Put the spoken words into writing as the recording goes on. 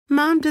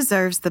Mom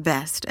deserves the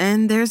best,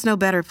 and there's no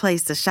better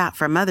place to shop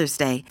for Mother's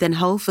Day than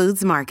Whole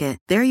Foods Market.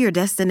 They're your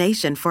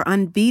destination for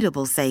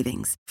unbeatable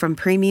savings, from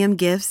premium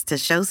gifts to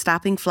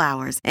show-stopping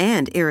flowers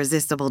and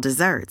irresistible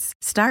desserts.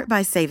 Start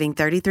by saving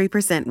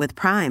 33% with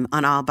Prime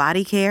on all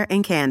body care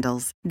and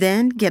candles.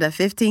 Then get a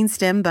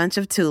 15-stem bunch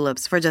of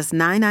tulips for just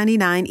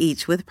 $9.99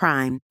 each with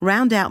Prime.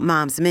 Round out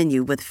Mom's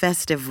menu with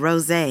festive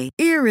rosé,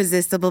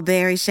 irresistible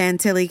berry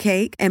chantilly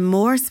cake, and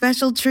more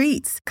special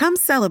treats. Come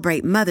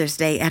celebrate Mother's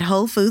Day at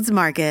Whole Foods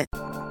Market.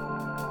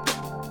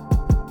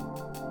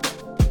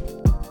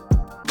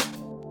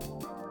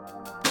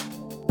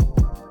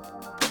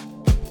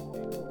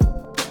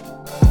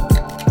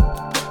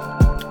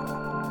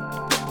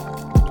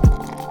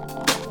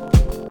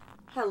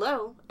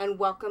 Hello, and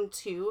welcome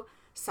to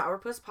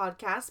Sourpuss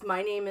Podcast.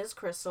 My name is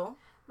Crystal.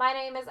 My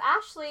name is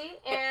Ashley,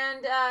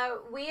 and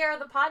we are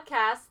the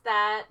podcast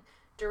that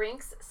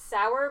drinks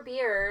sour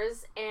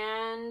beers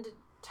and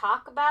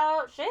talk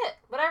about shit.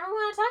 Whatever we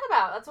want to talk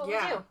about, that's what we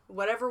do.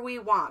 Whatever we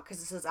want, because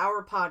this is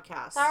our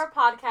podcast. It's our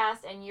podcast,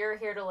 and you're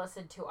here to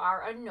listen to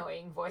our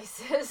annoying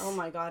voices. Oh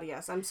my god,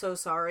 yes. I'm so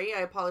sorry. I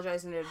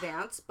apologize in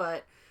advance,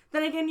 but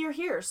then again, you're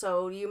here,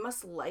 so you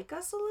must like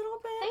us a little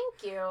bit.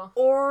 Thank you.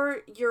 Or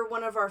you're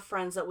one of our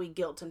friends that we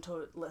guilt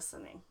into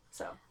listening.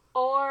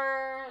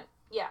 Or,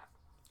 yeah,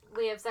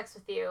 we have sex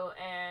with you,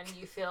 and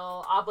you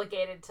feel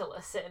obligated to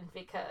listen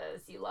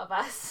because you love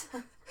us.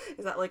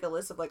 Is that like a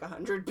list of like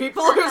 100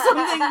 people or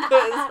something?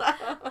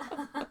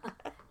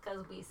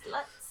 Because we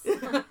sluts.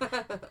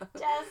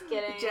 Just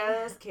kidding.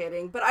 Just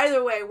kidding. But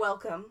either way,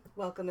 welcome.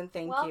 Welcome and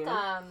thank you.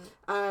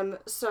 Welcome.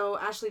 So,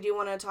 Ashley, do you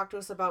want to talk to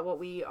us about what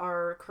we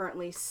are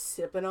currently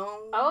sipping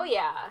on? Oh,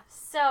 yeah.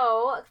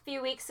 So, a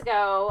few weeks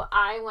ago,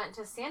 I went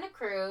to Santa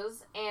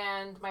Cruz,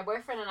 and my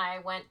boyfriend and I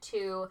went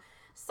to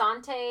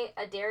Sante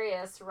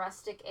Adarius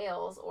Rustic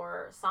Ales,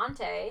 or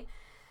Sante,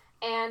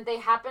 and they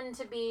happened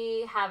to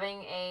be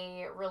having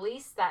a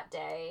release that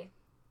day.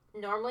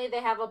 Normally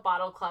they have a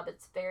bottle club.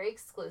 It's very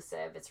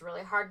exclusive. It's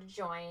really hard to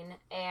join.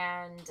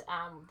 And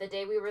the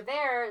day we were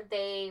there,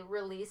 they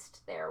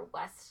released their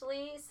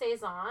Wesley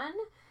Saison.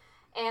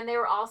 And they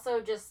were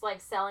also just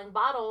like selling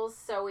bottles.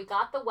 So we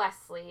got the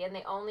Wesley, and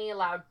they only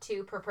allowed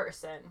 2 per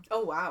person.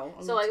 Oh, wow.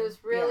 So like, it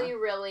was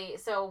really,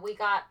 so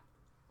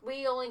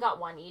we only got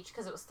 1 each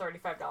because it was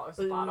 $35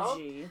 a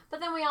bottle. But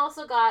then we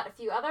also got a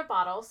few other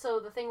bottles. So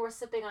the thing we're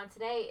sipping on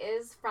today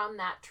is from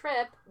that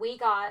trip. We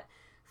got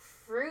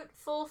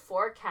Fruitful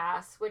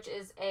Forecast, which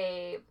is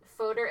a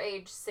fodder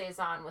aged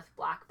saison with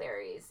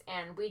blackberries.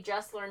 And we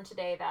just learned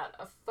today that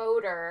a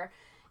fodder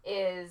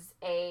is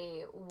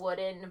a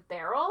wooden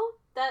barrel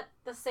that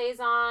the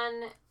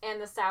saison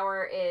and the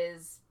sour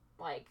is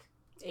like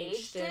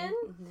aged in.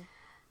 Mm-hmm.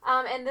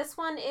 And this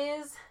one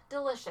is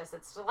delicious.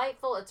 It's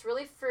delightful. It's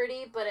really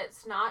fruity, but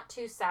it's not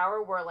too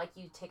sour where like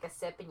you take a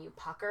sip and you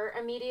pucker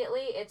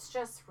immediately. It's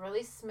just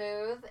really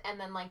smooth, and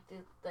then like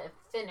the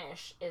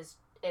finish is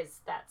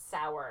that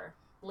sour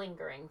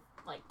lingering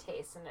like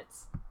taste, and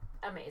it's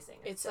amazing.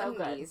 It's so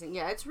amazing. Good.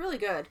 Yeah, it's really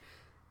good.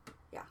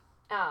 Yeah.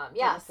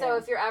 Yeah. So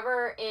if you're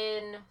ever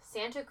in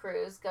Santa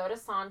Cruz, go to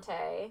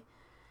Sante.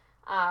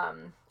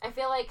 I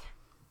feel like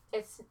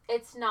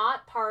it's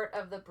not part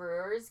of the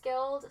Brewers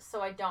Guild,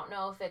 so I don't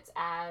know if it's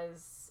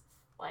as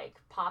like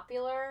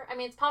popular. I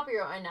mean, it's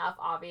popular enough,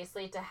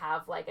 obviously, to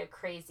have like a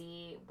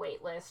crazy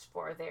wait list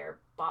for their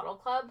bottle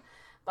club,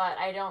 but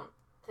I don't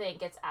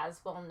think it's as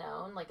well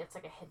known. Like, it's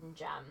like a hidden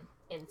gem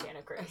in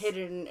Santa Cruz. A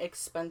hidden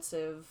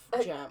expensive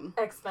gem.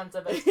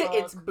 Expensive as fuck.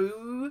 It's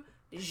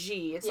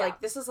bougie. It's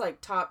like, this is like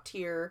top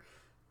tier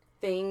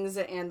things,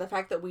 and the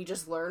fact that we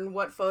just learned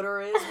what fodder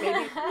is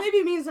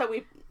maybe means that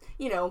we,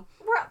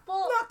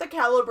 not the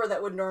caliber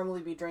that would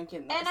normally be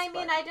drinking this. And I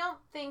mean, I don't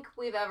think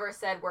we've ever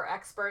said we're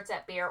experts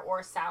at beer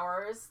or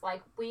sours.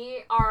 Like,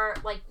 we are,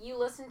 like, you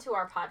listen to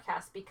our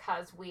podcast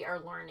because we are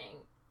learning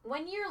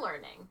when you're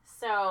learning.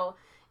 So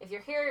if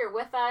you're here, you're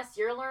with us,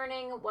 you're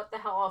learning what the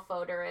hell a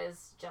fodder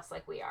is, just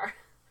like we are.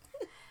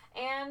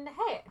 And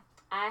hey,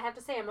 I have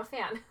to say, I'm a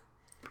fan.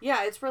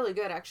 Yeah, it's really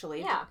good, actually.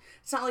 Yeah.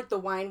 It's not like the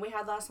wine we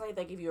had last night.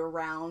 They give you a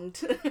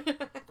round.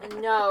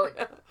 No,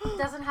 it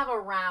doesn't have a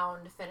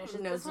round finish.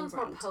 This one's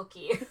more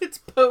pokey. It's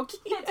pokey.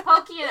 It's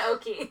pokey and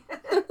oaky.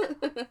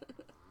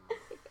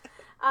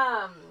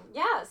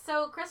 Yeah,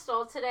 so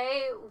Crystal,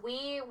 today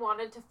we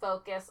wanted to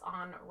focus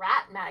on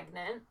Rat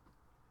Magnet.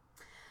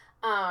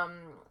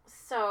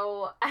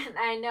 So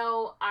I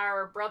know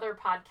our brother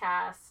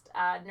podcast,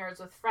 Nerds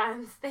with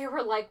Friends, they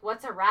were like,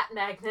 "What's a rat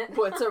magnet?"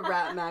 What's a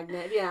rat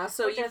magnet? Yeah,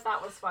 so which I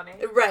thought was funny.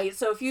 Right.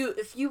 So if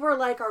you were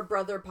like our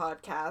brother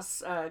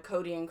podcasts,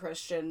 Cody and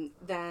Christian,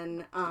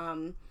 then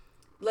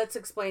let's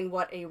explain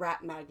what a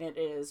rat magnet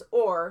is,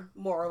 or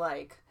more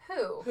like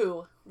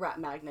who Rat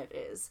Magnet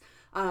is.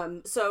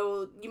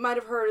 So you might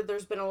have heard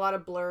there's been a lot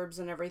of blurbs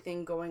and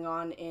everything going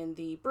on in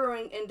the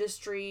brewing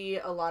industry,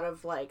 a lot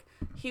of like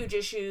huge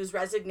issues,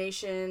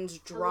 resignations,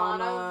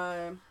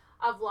 drama,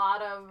 a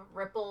lot of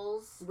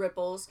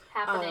ripples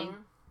happening.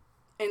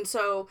 And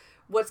so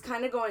what's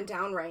kind of going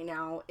down right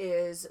now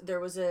is there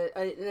was an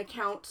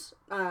account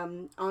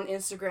on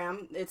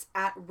Instagram. It's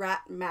at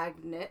Rat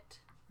Magnet.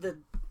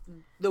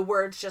 The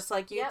words just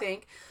like you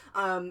think.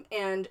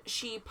 And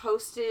she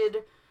posted,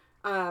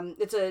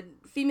 it's a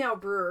female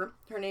brewer.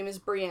 Her name is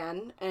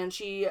Brienne. And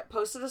she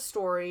posted a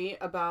story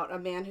about a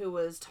man who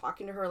was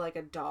talking to her like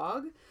a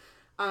dog.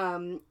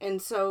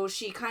 And so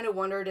she kind of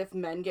wondered if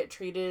men get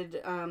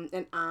treated,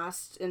 and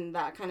asked and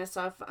that kind of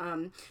stuff.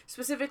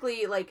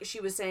 Specifically, like she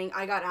was saying,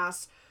 I got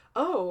asked,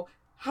 oh,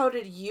 how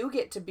did you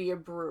get to be a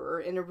brewer,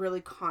 in a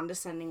really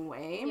condescending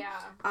way?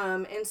 Yeah.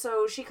 And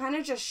so she kind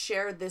of just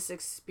shared this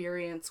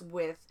experience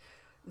with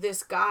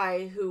this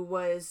guy who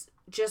was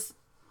just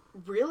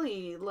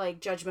really like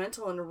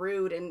judgmental and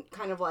rude and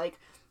kind of like,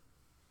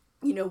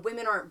 you know,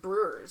 women aren't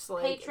brewers,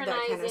 like patronizing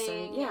that kind of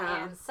thing.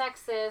 Yeah. And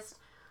sexist.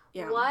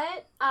 Yeah.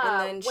 What?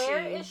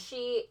 Where is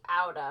she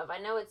out of? I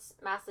know it's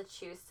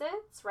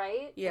Massachusetts,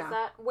 right?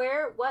 Yeah.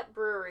 What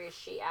brewery is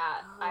she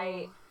at?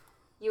 Oh.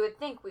 You would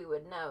think we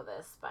would know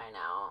this by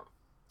now.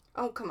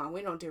 Oh, come on.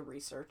 We don't do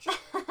research.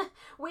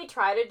 We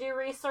try to do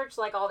research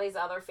like all these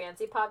other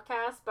fancy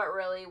podcasts, but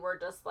really we're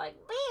just like,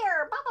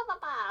 beer, ba ba ba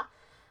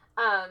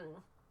ba.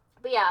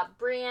 But yeah,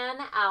 Brienne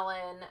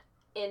Allen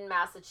in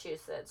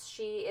Massachusetts.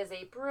 She is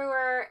a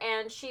brewer,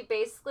 and she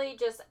basically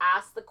just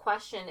asked the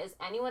question, is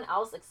anyone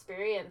else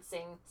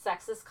experiencing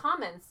sexist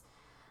comments,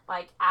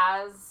 like,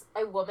 as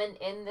a woman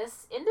in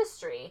this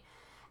industry?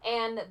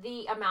 And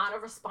the amount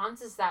of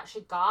responses that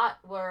she got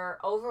were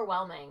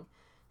overwhelming.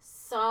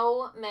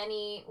 So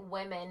many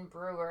women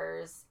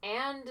brewers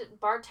and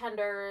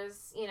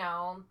bartenders, you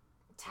know,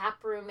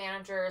 taproom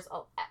managers,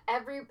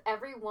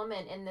 every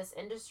woman in this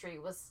industry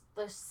was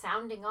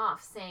sounding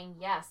off, saying,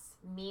 yes,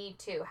 me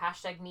too,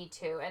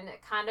 #MeToo. And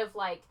it kind of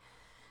like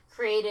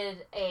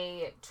created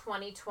a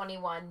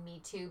 2021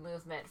 Me Too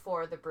movement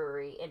for the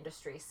brewery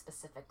industry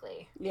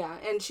specifically. Yeah,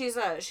 and she's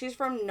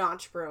from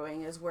Notch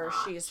Brewing is where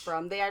she's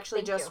from. They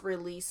actually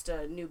released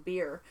a new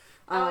beer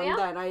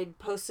that I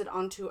posted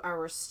onto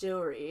our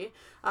story.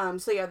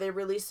 So yeah, they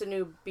released a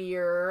new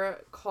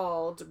beer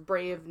called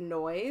Brave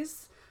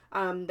Noise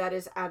that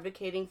is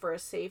advocating for a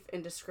safe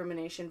and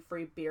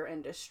discrimination-free beer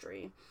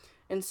industry.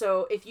 And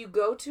so if you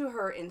go to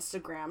her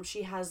Instagram,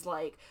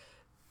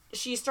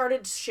 she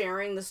started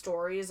sharing the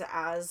stories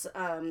as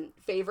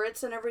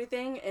favorites and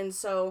everything. And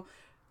so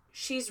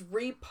she's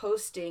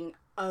reposting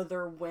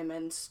other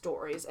women's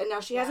stories. And now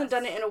she hasn't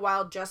done it in a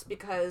while just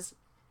because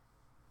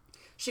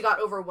she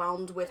got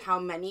overwhelmed with how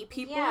many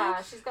people.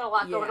 Yeah, she's got a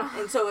lot going on.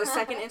 And so a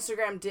second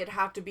Instagram did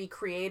have to be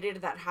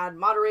created that had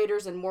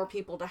moderators and more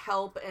people to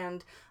help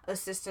and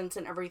assistance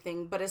and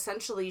everything. But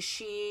essentially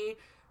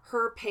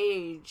her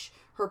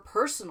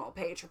personal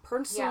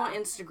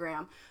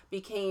Instagram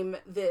became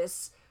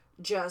this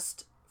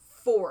just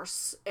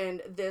force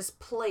and this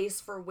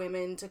place for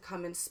women to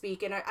come and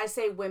speak. And I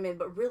say women,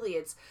 but really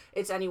it's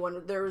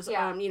anyone. There's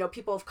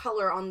people of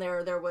color on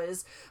there. There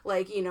was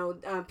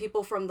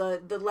people from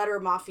the letter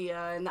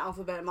mafia and the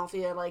alphabet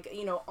mafia,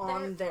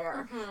 on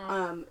there.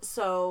 Mm-hmm.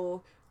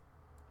 So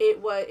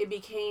it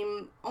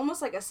became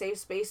almost like a safe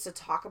space to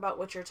talk about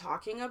what you're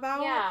talking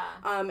about. Yeah.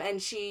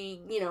 And she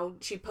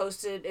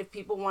posted, if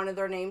people wanted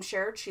their name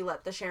shared, she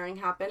let the sharing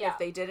happen. Yeah. If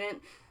they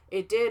didn't,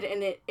 it did.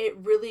 And it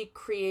really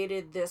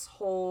created this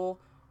whole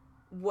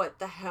what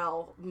the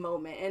hell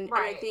moment. And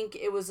I think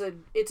it's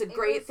a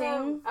great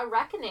thing. A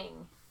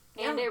reckoning.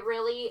 And it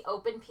really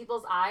opened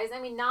people's eyes. I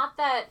mean, not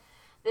that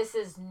this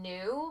is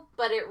new,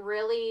 but it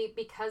really,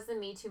 because the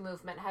Me Too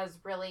movement has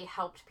really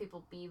helped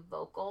people be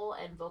vocal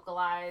and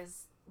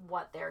vocalize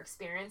what they're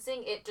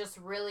experiencing, it just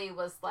really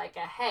was like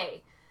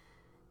hey,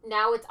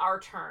 now it's our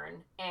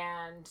turn,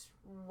 and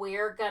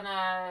we're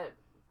gonna,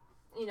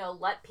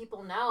 let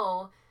people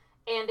know.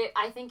 And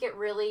I think it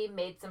really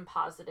made some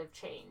positive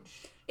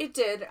change. It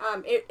did.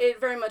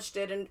 It very much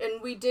did. And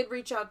we did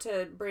reach out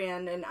to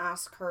Brienne and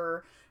ask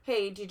her,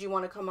 hey, did you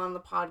want to come on the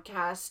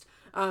podcast?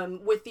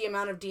 With the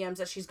amount of DMs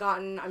that she's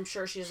gotten, I'm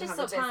sure she doesn't have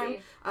the time.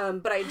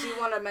 But I do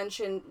want to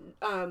mention,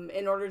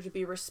 in order to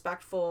be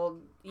respectful,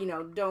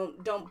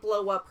 don't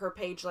blow up her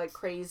page like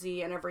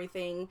crazy and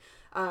everything.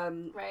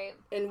 Right.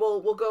 And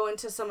we'll go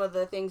into some of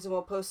the things, and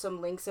we'll post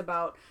some links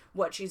about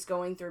what she's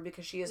going through,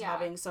 because she is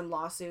having some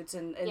lawsuits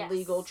and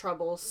legal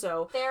trouble.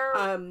 So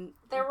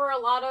there were a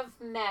lot of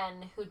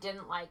men who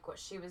didn't like what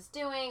she was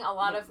doing. A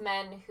lot of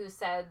men who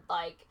said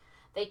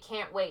they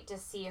can't wait to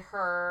see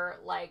her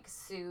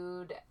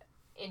sued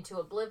into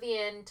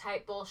oblivion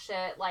type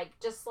bullshit,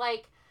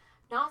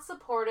 not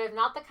supportive,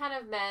 not the kind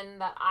of men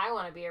that I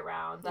want to be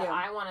around, that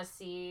I want to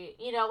see,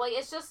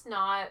 it's just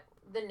not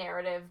the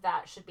narrative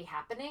that should be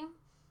happening.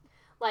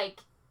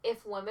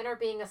 If women are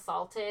being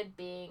assaulted,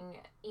 being,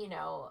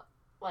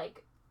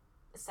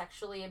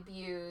 sexually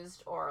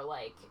abused, or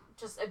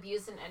just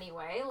abused in any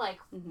way,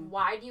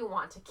 why do you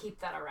want to keep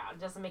that around?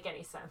 It doesn't make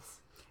any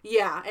sense.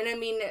 Yeah, and I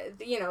mean,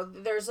 you know,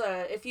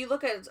 if you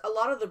look at, a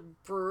lot of the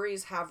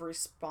breweries have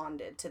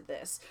responded to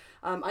this.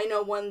 I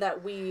know one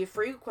that we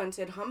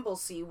frequented,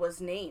 Humblesea,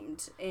 was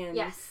named in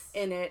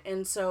it,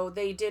 and so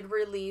they did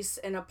release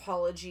an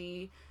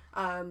apology.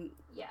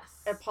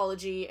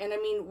 Apology, and I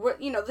mean, we're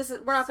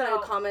not going to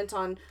comment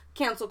on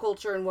cancel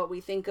culture and what we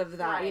think of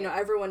that. Right. You know,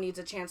 everyone needs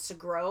a chance to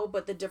grow,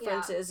 but the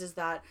difference is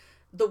that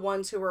the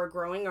ones who are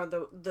growing are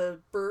the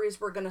breweries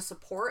we're going to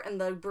support,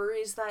 and the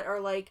breweries that are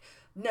like,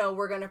 no,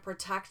 we're going to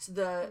protect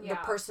the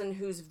person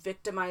who's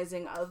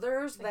victimizing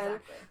others, then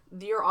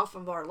you're off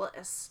of our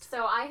list.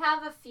 So I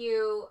have a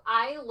few.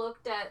 I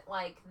looked at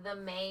like the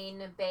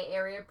main Bay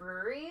Area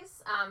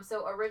breweries.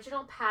 So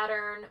Original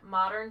Pattern,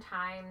 Modern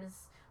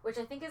Times, which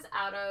I think is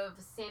out of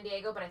San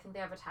Diego, but I think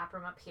they have a tap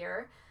room up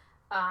here.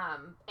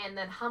 And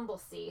then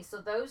Humblesea. So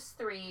those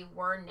three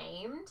were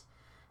named.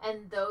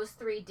 And those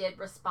three did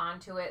respond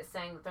to it,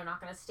 saying that they're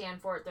not going to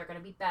stand for it. They're going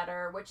to be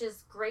better, which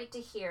is great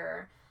to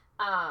hear.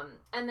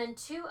 And then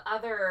two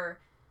other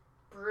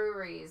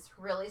breweries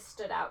really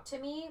stood out to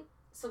me.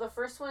 So the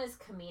first one is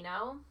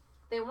Camino.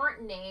 They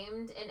weren't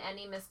named in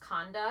any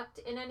misconduct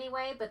in any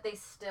way, but they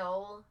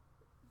still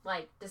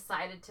like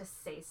decided to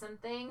say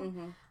something.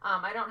 Mm-hmm.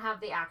 I don't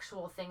have the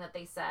actual thing that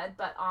they said,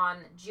 but on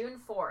June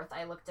 4th,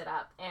 I looked it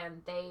up,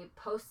 and they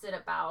posted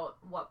about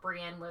what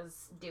Brienne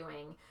was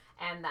doing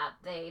and that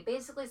they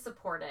basically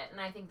support it.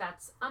 And I think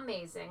that's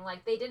amazing.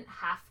 Like, they didn't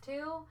have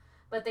to,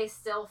 but they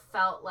still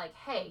felt like,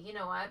 hey, you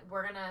know what?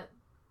 We're going to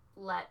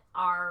let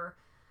our,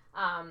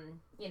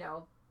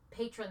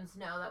 patrons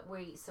know that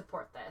we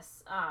support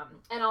this.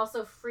 And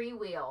also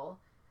Freewheel.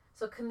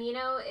 So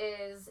Camino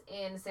is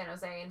in San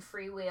Jose and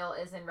Freewheel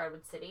is in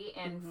Redwood City.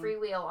 And mm-hmm.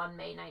 Freewheel on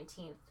May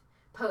 19th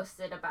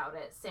posted about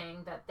it, saying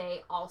that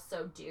they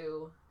also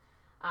do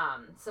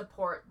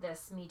support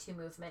this Me Too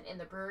movement in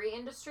the brewery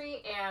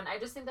industry. And I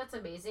just think that's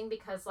amazing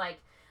because, like,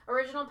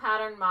 Original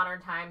Pattern,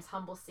 Modern Times,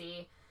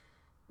 Humblesea,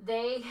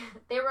 they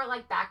were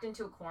like backed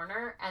into a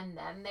corner, and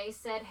then they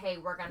said, hey,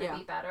 we're gonna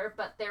be better.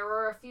 But there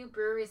were a few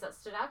breweries that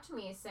stood out to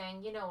me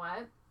saying, you know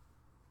what,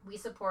 we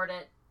support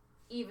it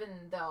even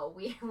though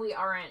we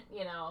aren't,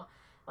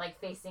 like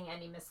facing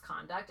any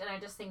misconduct. And I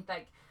just think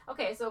like,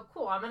 okay, so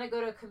cool, I'm gonna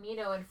go to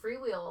Camino and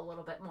Freewheel a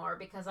little bit more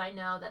because I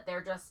know that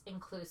they're just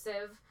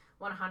inclusive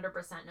 100%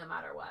 no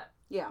matter what.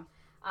 Yeah.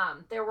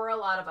 There were a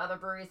lot of other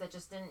breweries that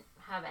just didn't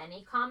have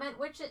any comment,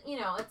 which,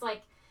 it's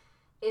like,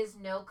 is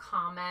no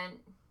comment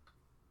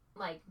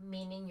like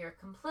meaning you're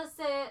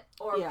complicit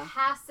or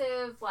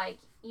passive? Like,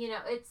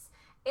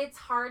 it's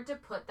hard to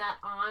put that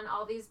on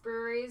all these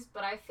breweries,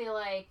 but I feel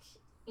like,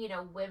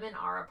 women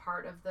are a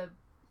part of the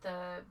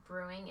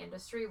brewing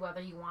industry,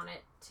 whether you want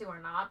it to or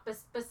not.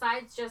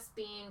 Besides just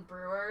being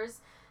brewers,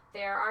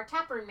 there are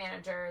taproom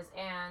managers,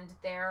 and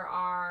there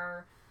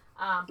are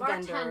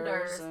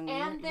bartenders,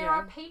 and there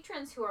are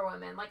patrons who are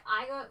women. Like,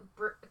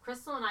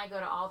 Crystal and I go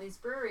to all these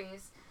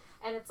breweries,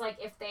 and it's like,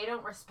 if they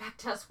don't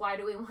respect us, why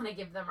do we want to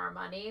give them our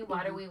money?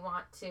 Why do we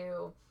want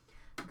to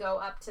go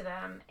up to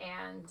them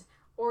and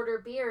order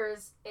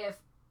beers if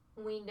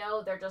we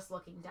know they're just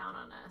looking down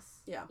on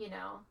us? Yeah.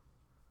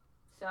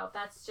 So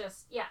that's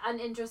just, an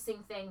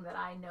interesting thing that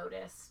I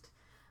noticed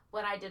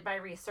when I did my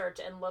research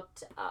and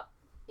looked up,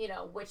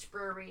 which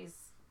breweries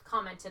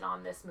commented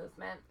on this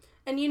movement.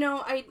 And,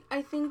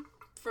 I think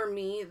for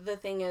me, the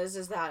thing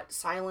is that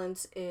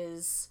silence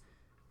is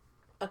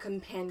a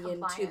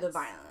companion to the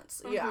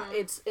violence. Mm-hmm.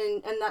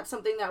 Yeah, and that's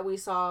something that we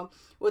saw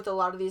with a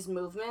lot of these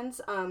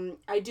movements.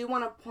 I do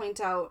want to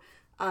point out,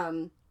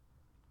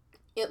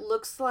 it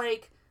looks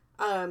like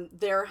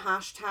their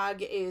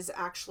hashtag is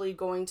actually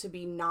going to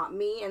be not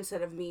me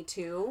instead of me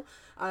too,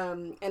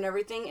 and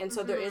everything. And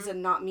so there is a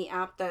Not Me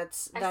app that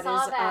is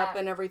up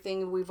and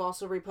everything. We've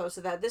also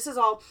reposted that. This is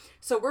all,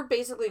 so we're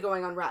basically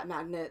going on Rat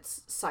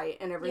Magnet's site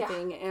and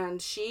everything. Yeah. And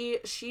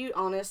she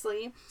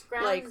honestly,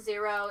 Ground like,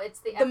 Zero, it's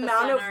the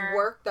amount of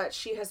work that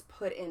she has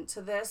put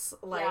into this,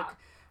 like,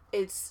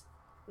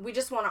 we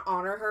just want to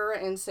honor her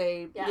and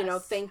say,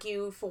 thank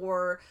you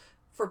for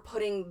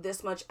putting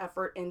this much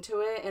effort into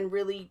it and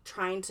really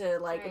trying to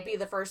be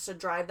the first to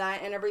drive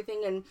that and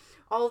everything, and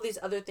all of these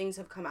other things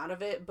have come out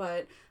of it.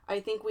 But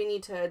I think we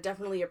need to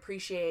definitely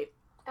appreciate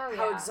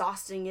how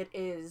exhausting it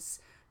is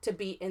to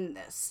be in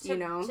this, to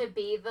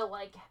be the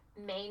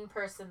main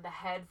person, the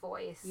head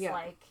voice.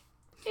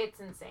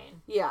 It's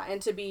insane. Yeah,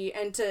 and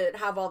to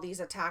have all these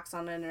attacks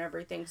on it and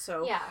everything.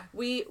 So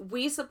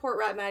we support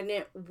Rat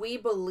Magnet. We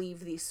believe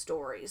these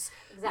stories.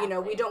 Exactly.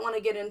 We don't want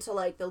to get into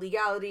the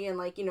legality and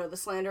the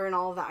slander and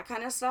all of that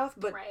kind of stuff.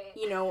 But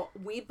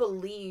we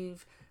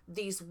believe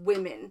these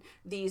women,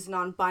 these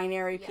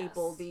non-binary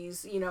people,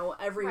 these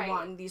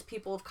everyone, these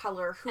people of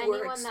color who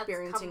are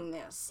experiencing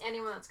this.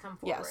 Anyone that's come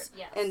forward.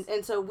 Yes.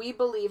 And so we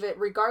believe it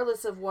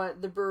regardless of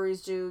what the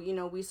breweries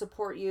do. We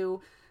support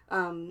you,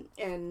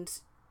 and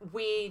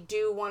we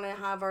do want to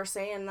have our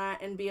say in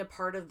that and be a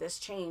part of this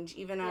change,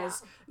 even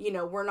as,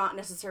 we're not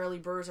necessarily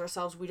brewers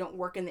ourselves. We don't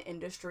work in the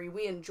industry.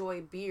 We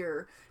enjoy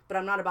beer, but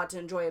I'm not about to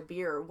enjoy a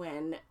beer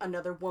when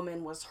another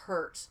woman was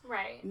hurt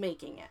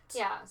making it.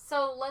 Yeah.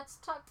 So let's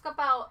talk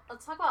about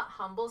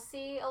Humble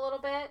Sea a little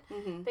bit,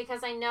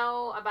 because I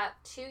know about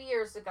 2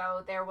 years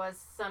ago there was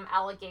some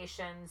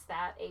allegations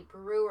that a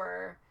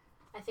brewer,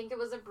 I think it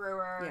was a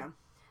brewer,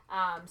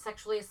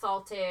 sexually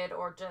assaulted,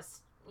 or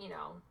just,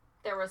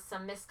 there was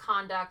some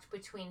misconduct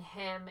between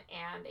him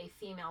and a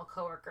female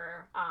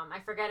coworker. I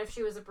forget if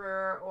she was a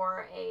brewer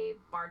or a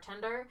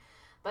bartender,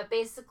 but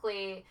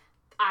basically,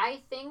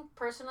 I think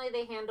personally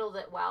they handled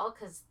it well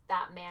because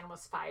that man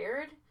was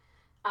fired.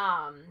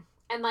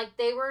 And like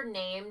they were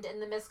named in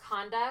the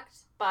misconduct,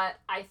 but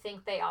I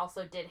think they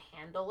also did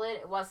handle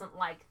it. It wasn't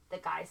like the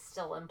guy's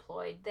still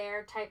employed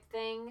there type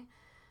thing.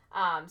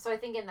 So I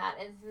think in that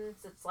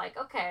instance, it's like,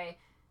 okay,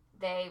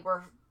 they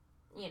were,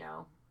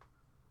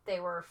 they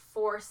were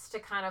forced to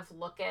kind of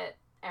look at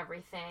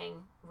everything,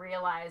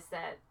 realize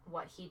that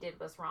what he did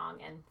was wrong,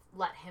 and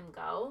let him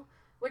go,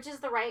 which is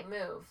the right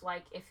move.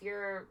 Like, if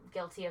you're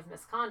guilty of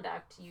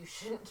misconduct, you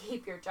shouldn't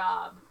keep your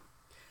job.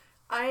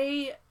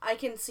 I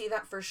can see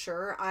that for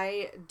sure.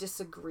 I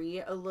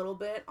disagree a little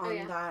bit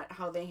on that,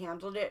 how they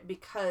handled it,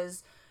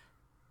 because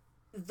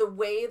the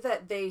way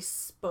that they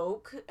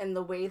spoke and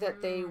the way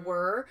that they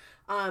were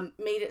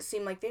made it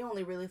seem like they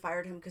only really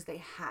fired him because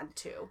they had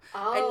to,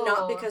 and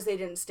not because they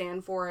didn't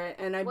stand for it.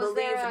 And I believe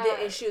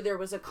the issue, there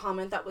was a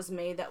comment that was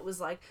made that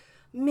was like,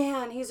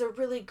 man, he's a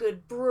really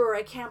good brewer,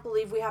 I can't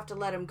believe we have to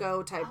let him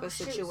go type of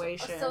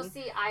situation. So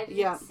see, I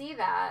didn't see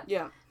that.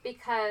 Yeah.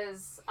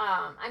 Because,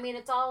 I mean,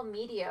 it's all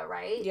media,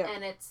 right? Yeah.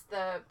 And it's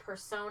the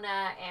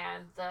persona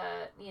and the,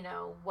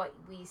 what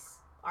we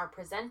are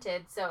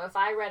presented. So if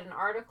I read an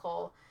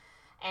article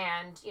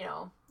and,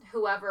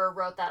 whoever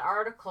wrote that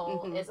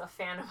article is a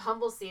fan of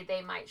Humble Sea,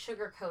 they might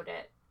sugarcoat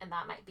it, and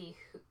that might be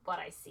what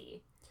I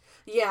see.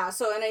 Yeah,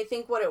 so, and I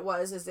think what it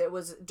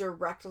was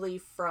directly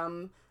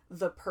from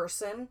the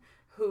person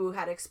who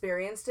had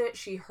experienced it.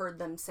 She heard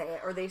them say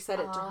it, or they said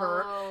it to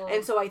her.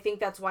 And so I think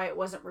that's why it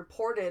wasn't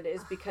reported,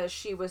 is because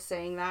she was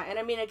saying that. And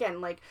I mean,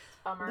 again, like,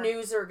 bummer.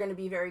 News are going to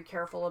be very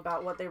careful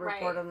about what they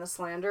report on the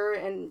slander,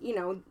 and,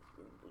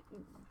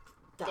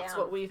 that's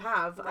what we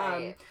have.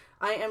 Right.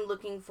 I am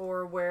looking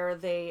for where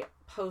they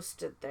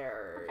posted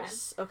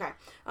theirs. Okay.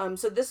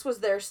 So this was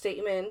their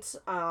statement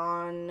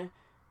on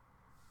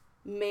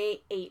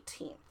May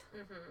 18th.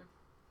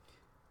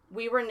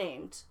 We were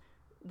named.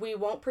 We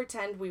won't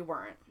pretend we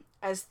weren't.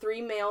 As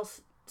 3 male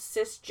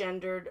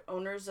cisgendered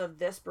owners of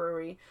this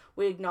brewery,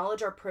 we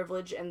acknowledge our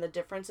privilege and the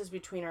differences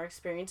between our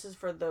experiences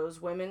for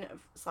those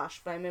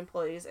women/femme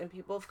employees and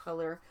people of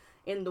color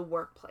in the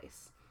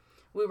workplace.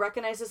 We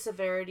recognize the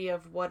severity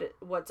of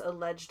what's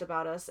alleged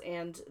about us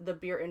and the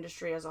beer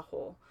industry as a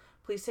whole.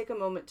 Please take a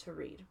moment to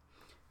read.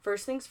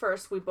 First things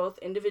first, we both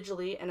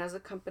individually and as a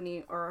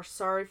company are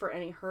sorry for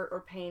any hurt or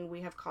pain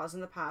we have caused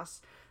in the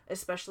past,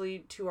 especially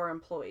to our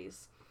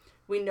employees.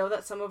 We know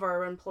that some of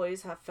our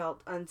employees have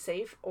felt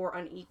unsafe or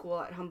unequal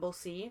at Humble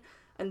Sea,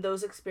 and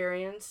those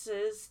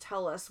experiences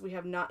tell us we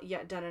have not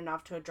yet done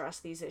enough to address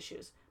these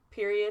issues.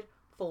 Period.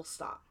 Full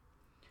stop.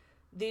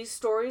 These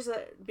stories that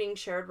are being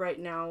shared right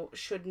now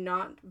should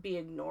not be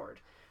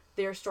ignored.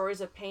 They are stories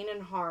of pain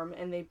and harm,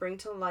 and they bring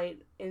to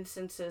light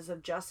instances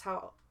of just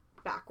how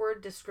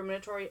backward,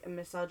 discriminatory, and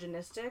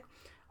misogynistic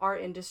our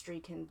industry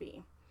can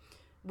be.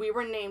 We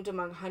were named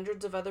among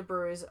hundreds of other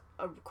breweries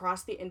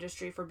across the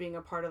industry for being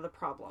a part of the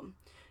problem.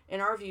 In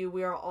our view,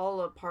 we are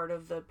all a part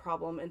of the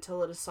problem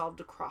until it is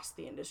solved across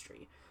the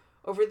industry.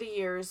 Over the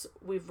years,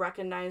 we've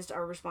recognized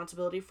our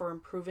responsibility for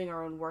improving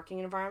our own working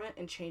environment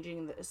and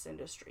changing this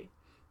industry.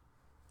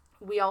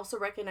 We also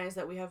recognize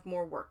that we have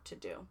more work to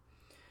do.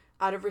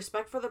 Out of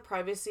respect for the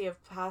privacy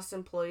of past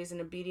employees and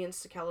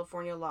obedience to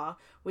California law,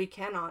 we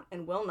cannot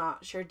and will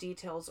not share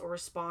details or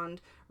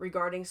respond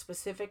regarding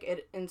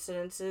specific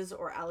incidences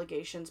or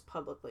allegations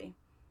publicly.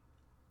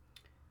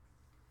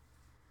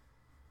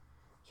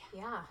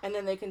 Yeah. And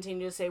then they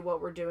continue to say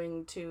what we're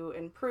doing to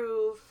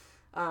improve.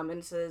 And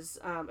it says,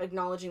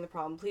 acknowledging the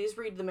problem. Please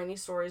read the many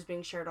stories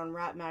being shared on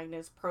Rat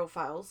Magnet's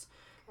profiles.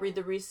 Okay. Read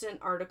the recent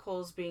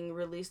articles being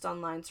released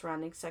online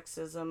surrounding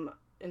sexism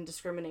and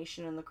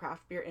discrimination in the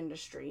craft beer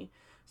industry.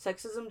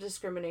 Sexism,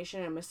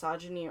 discrimination, and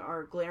misogyny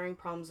are glaring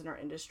problems in our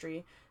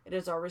industry. It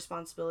is our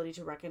responsibility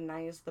to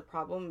recognize the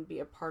problem and be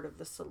a part of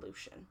the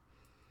solution.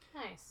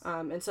 Nice.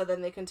 And so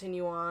then they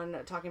continue on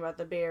talking about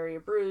the Bay Area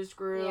Brews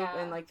group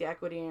and like the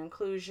equity and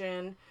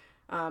inclusion.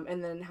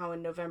 And then how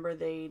in November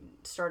they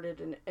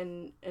started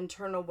an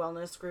internal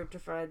wellness group to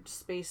provide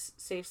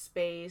safe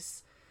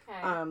space.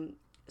 Okay.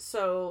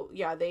 So,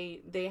 yeah,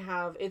 they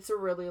have, it's a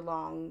really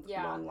long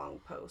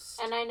post.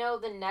 And I know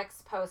the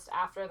next post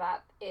after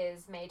that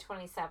is May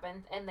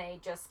 27th, and they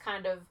just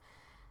kind of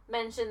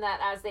mention that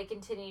as they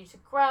continue to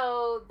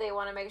grow, they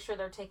want to make sure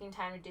they're taking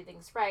time to do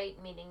things right,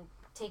 meaning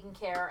taking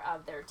care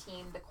of their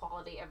team, the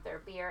quality of their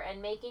beer,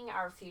 and making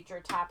our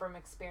future taproom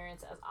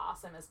experience as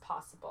awesome as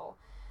possible.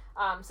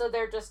 So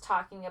they're just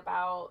talking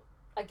about,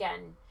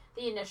 again,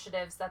 the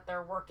initiatives that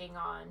they're working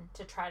on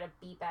to try to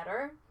be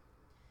better.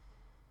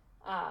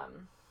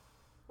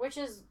 Which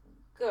is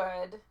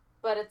good,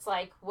 but it's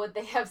like, would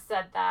they have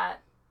said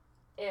that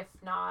if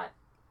not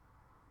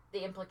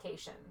the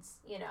implications,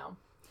 you know?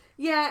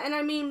 Yeah, and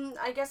I mean,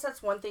 I guess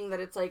that's one thing that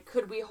it's like,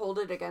 could we hold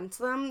it against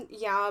them?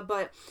 Yeah,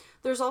 but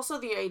there's also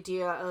the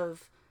idea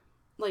of,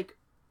 like,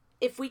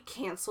 if we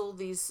cancel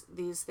these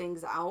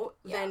things out,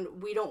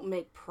 then we don't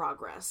make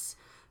progress.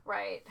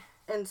 Right.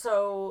 And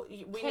so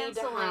we need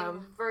to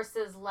have...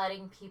 versus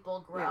letting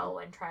people grow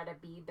and try to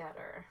be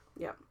better.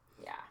 Yep.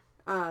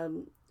 Yeah.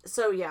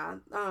 So, yeah.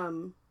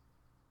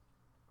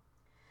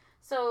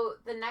 So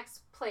the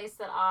next place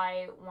that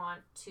I want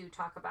to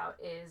talk about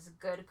is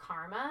Good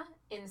Karma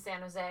in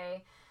San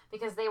Jose,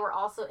 because they were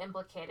also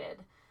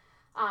implicated.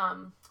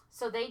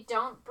 So they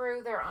don't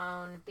brew their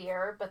own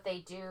beer, but they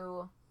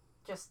do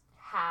just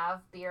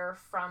have beer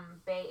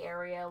from Bay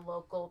Area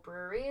local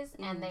breweries,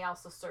 and they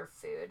also serve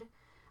food.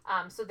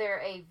 So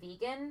they're a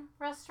vegan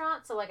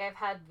restaurant. So, like, I've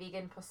had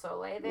vegan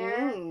pozole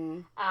there.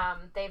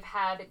 They've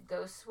had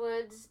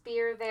Ghostwoods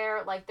beer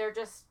there. Like, they're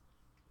just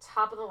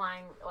top of the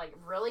line, like,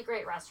 really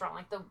great restaurant.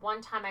 Like, the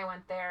one time I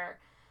went there,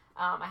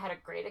 I had a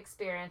great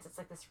experience. It's,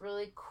 like, this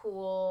really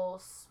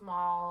cool,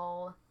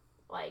 small,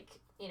 like,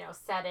 you know,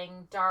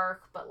 setting,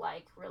 dark, but,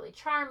 like, really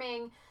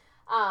charming.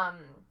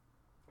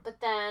 But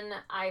then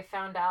I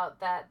found out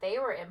that they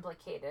were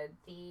implicated.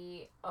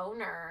 The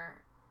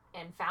owner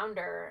and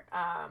founder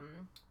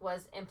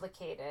was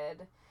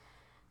implicated,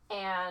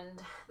 and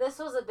this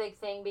was a big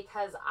thing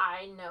because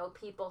I know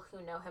people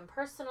who know him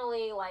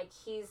personally. Like,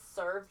 he's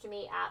served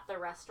me at the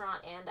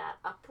restaurant and at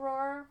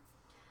Uproar,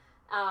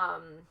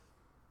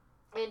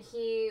 and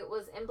he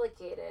was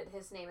implicated.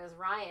 His name is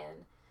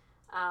Ryan,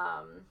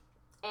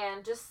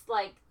 and just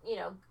like, you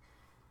know,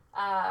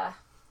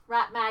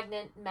 Rat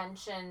Magnet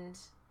mentioned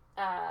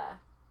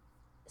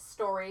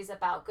stories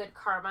about Good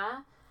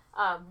Karma.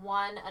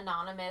 One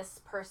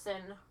anonymous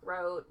person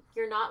wrote,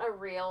 "You're not a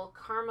real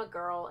karma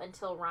girl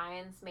until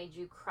Ryan's made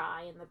you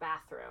cry in the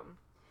bathroom."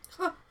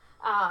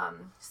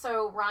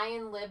 So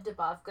Ryan lived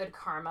above Good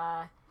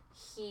Karma.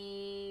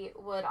 He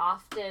would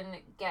often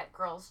get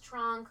girls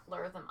drunk,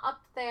 lure them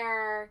up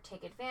there,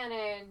 take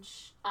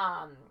advantage.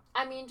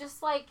 I mean,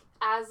 just like,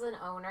 as an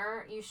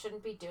owner, you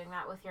shouldn't be doing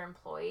that with your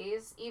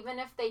employees, even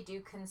if they do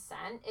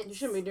consent. You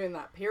shouldn't be doing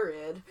that,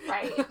 period.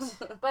 Right.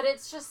 But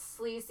it's just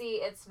sleazy.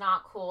 It's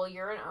not cool.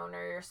 You're an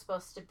owner. You're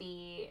supposed to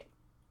be,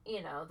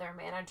 you know, their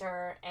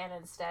manager, and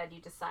instead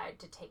you decide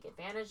to take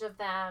advantage of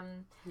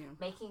them,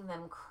 making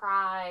them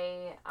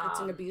cry. It's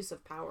an abuse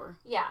of power.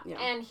 Yeah.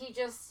 And he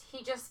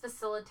just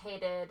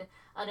facilitated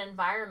an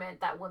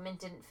environment that women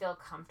didn't feel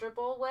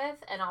comfortable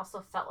with, and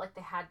also felt like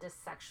they had to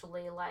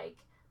sexually, like,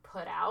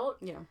 put out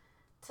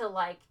to,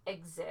 like,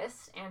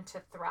 exist and to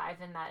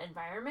thrive in that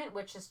environment,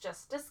 which is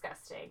just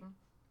disgusting.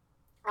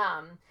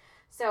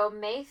 So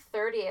May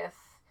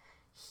 30th,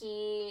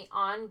 he,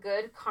 on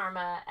Good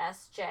Karma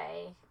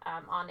SJ,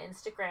 on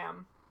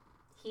Instagram,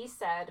 he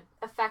said,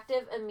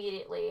 "Effective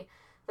immediately,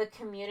 the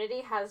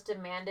community has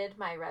demanded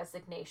my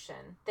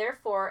resignation.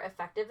 Therefore,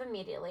 effective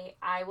immediately,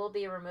 I will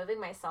be removing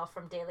myself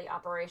from daily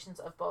operations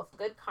of both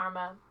Good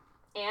Karma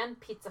and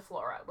Pizza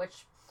Flora,"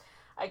 which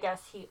I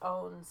guess he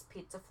owns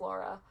Pizza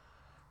Flora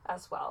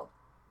as well.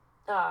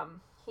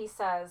 He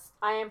says,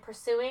 "I am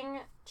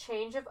pursuing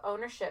change of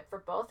ownership for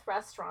both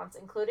restaurants,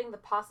 including the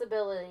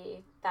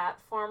possibility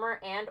that former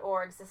and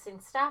or existing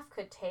staff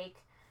could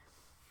take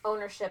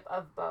ownership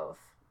of both.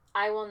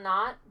 I will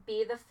not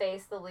be the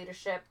face, the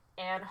leadership,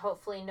 and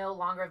hopefully no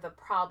longer the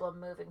problem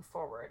moving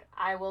forward.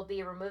 I will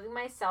be removing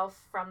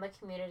myself from the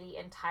community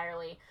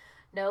entirely,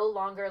 no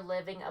longer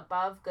living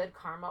above Good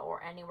Karma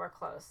or anywhere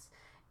close,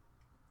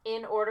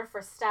 in order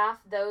for staff,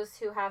 those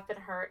who have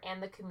been hurt,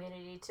 and the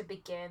community to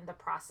begin the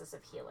process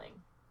of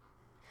healing."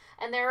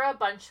 And there are a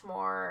bunch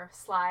more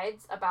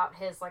slides about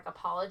his, like,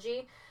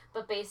 apology,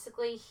 but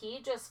basically he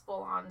just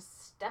full on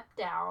stepped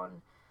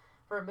down,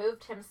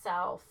 removed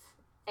himself,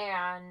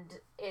 and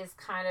is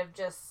kind of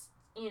just,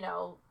 you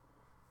know,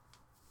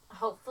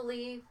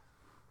 hopefully,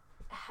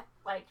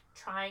 like,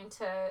 trying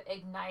to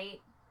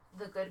ignite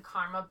the Good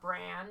Karma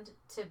brand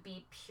to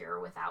be pure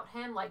without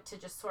him, like, to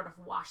just sort of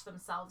wash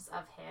themselves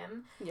of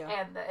him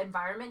and the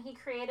environment he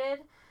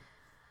created.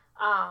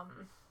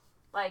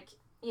 Like,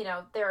 you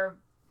know,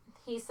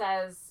 he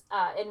says,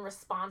 in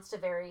response to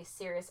very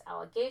serious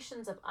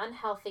allegations of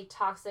unhealthy,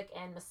 toxic,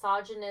 and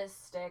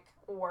misogynistic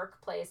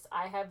workplace,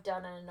 I have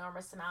done an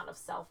enormous amount of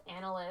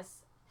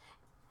analysis,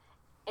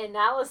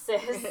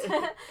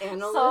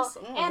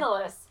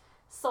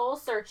 soul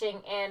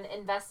searching, and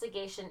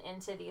investigation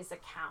into these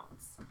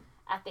accounts.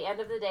 At the end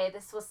of the day,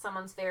 this was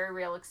someone's very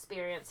real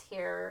experience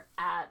here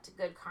at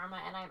Good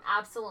Karma, and I'm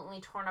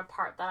absolutely torn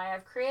apart that I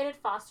have created,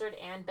 fostered,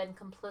 and been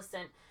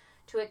complicit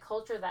to a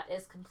culture that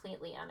is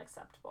completely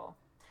unacceptable.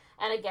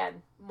 And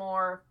again,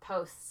 more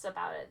posts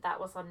about it. That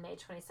was on May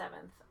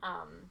 27th.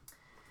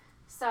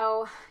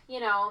 So,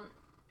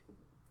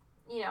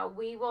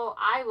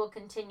 I will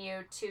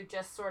continue to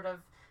just sort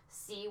of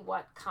see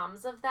what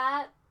comes of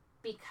that,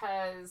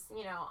 because,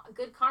 you know,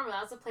 Good Karma,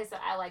 that was a place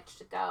that I liked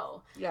to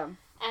go. Yeah.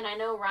 And I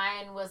know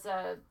Ryan was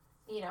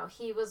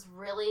he was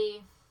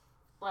really,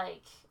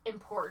 like,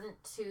 important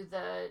to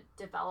the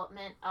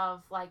development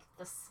of, like,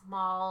 the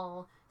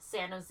small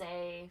San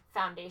Jose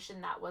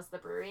foundation that was the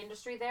brewery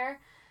industry there.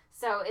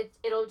 So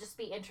it'll just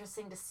be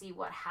interesting to see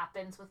what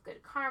happens with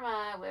Good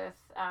Karma, with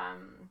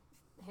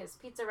his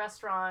pizza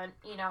restaurant.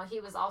 You know, he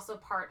was also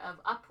part of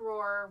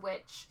Uproar,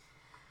 which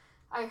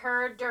I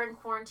heard during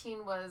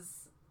quarantine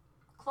was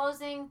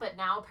closing, but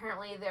now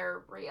apparently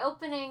they're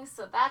reopening.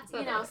 So that's,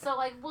 you know, so,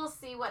 like, we'll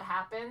see what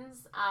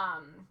happens.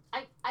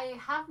 I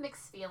have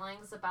mixed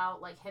feelings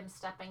about, like, him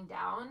stepping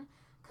down,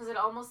 because it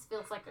almost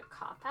feels like a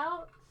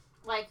cop-out.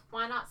 Like,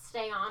 why not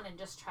stay on and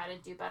just try to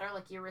do better,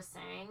 like you were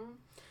saying?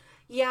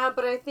 Yeah,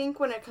 but I think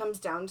when it comes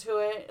down to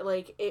it,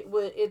 like,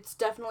 it's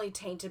definitely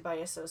tainted by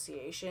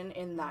association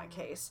in that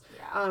case.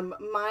 Yeah.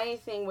 My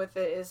thing with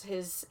it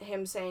is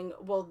him saying,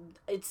 well,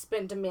 it's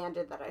been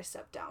demanded that I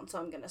step down, so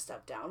I'm going to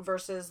step down,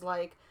 versus,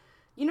 like,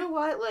 you know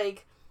what,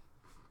 like,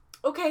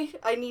 okay,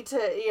 I need to,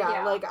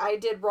 like, I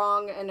did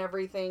wrong and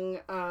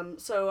everything.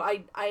 So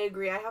I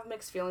agree. I have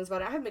mixed feelings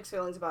about it. I have mixed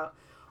feelings about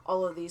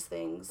all of these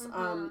things.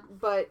 Mm-hmm.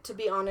 But to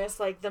be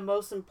honest, like, the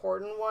most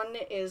important one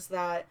is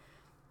that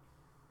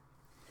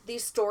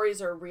these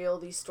stories are real,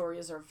 these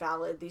stories are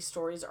valid, these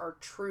stories are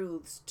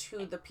truths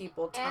to the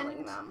people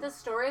telling them. The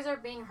stories are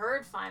being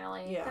heard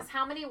finally. Yeah. Because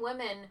how many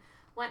women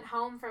went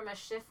home from a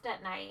shift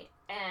at night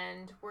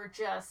and were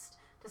just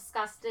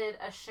disgusted,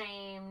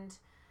 ashamed,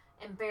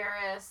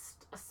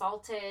 embarrassed,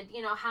 assaulted?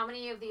 You know, how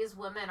many of these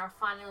women are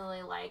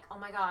finally like, oh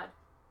my God,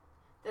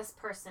 this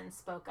person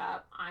spoke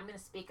up. I'm going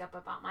to speak up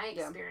about my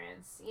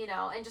experience, you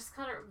know, and just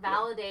kind of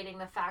validating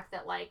the fact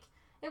that, like,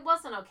 it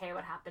wasn't okay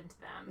what happened to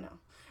them. No.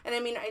 And I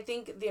mean, I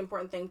think the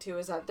important thing too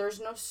is that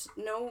there's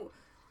no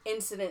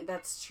incident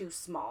that's too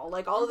small.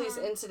 Like, all of these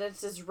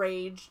incidences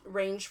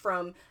range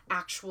from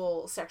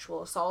actual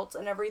sexual assaults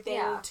and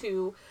everything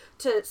to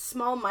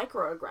small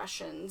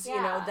microaggressions, you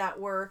know,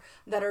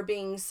 that are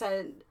being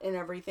said and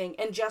everything,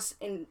 and just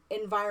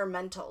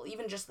environmental,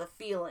 even just the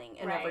feeling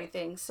and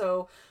everything.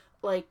 So,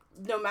 like,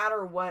 no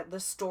matter what,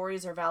 the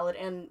stories are valid,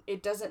 and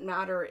it doesn't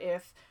matter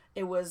if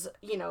it was,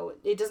 you know,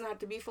 it doesn't have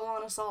to be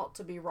full-on assault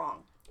to be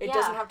wrong. It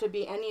doesn't have to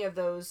be any of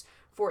those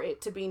for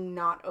it to be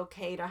not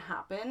okay to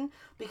happen,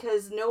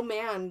 because no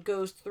man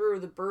goes through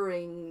the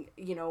brewing,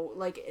 you know,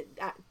 like,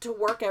 to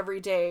work every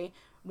day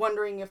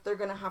wondering if they're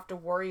going to have to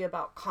worry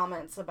about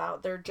comments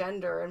about their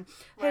gender and,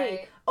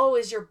 hey, oh,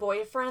 is your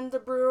boyfriend the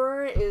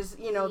brewer? Is,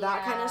 you know,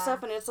 that kind of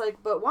stuff. And it's like,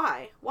 but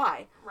why?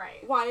 Right.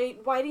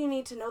 Why do you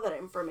need to know that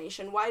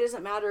information? Why does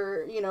it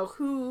matter, you know,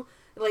 who,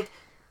 like,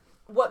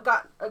 what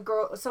got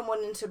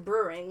someone into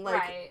brewing?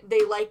 Like,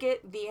 they like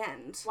it, the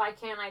end. Why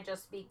can't I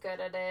just be good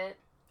at it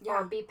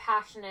or be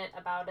passionate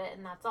about it,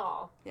 and that's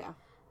all? Yeah.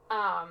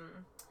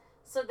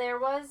 So there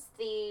was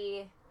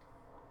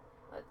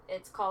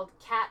it's called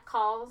Cat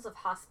Calls of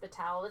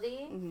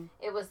Hospitality. Mm-hmm.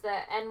 It was the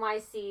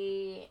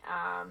NYC,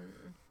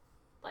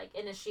 like,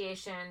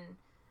 initiation,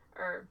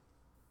 or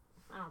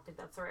I don't think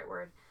that's the right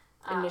word.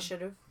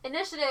 Initiative,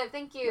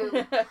 thank you.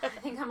 I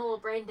think I'm a little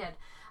brain dead.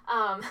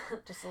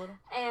 Just a little.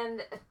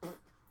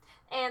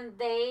 And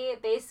they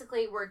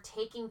basically were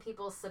taking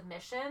people's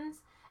submissions,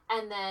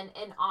 and then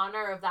in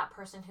honor of that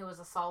person who was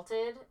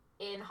assaulted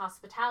in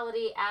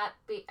hospitality,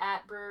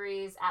 at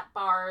breweries, at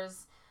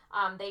bars,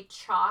 they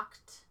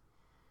chalked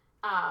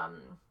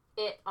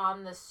it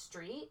on the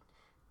street.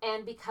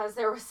 And because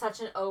there was such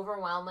an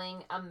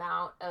overwhelming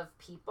amount of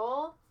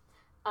people,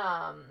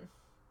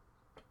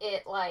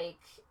 it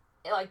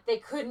they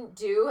couldn't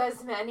do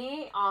as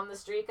many on the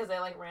street because they,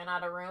 like, ran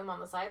out of room on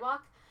the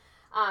sidewalk.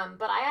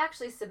 But I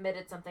actually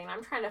submitted something.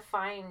 I'm trying to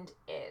find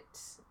it,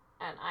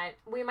 and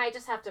we might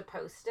just have to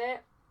post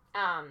it.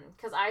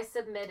 Because I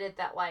submitted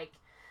that, like,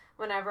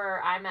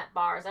 whenever I'm at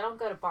bars, I don't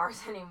go to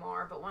bars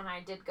anymore, but when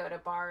I did go to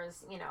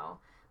bars, you know,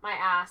 my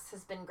ass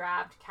has been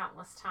grabbed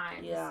countless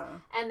times. Yeah.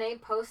 And they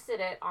posted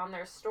it on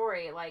their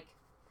story, like,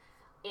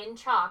 in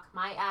chalk,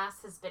 my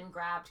ass has been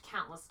grabbed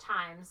countless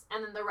times.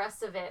 And then the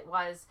rest of it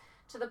was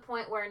to the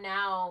point where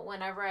now,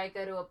 whenever I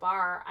go to a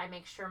bar, I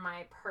make sure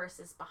my purse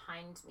is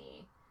behind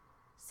me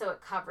so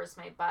it covers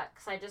my butt,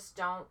 because I just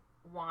don't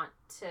want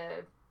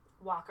to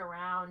walk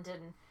around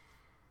and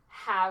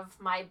have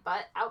my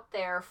butt out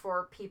there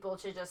for people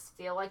to just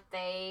feel like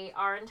they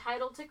are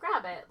entitled to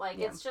grab it. Like,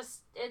 it's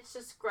just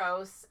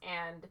gross.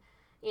 And,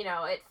 you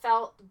know, it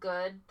felt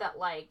good that,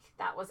 like,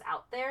 that was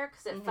out there,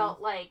 because it felt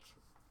like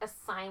a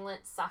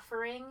silent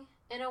suffering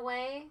in a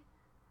way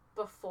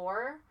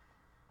before,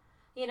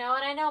 you know.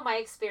 And I know my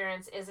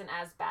experience isn't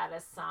as bad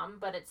as some,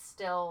 but it's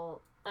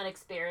still an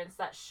experience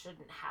that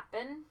shouldn't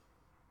happen.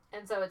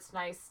 And so it's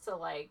nice to,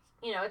 like,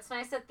 you know, it's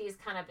nice that these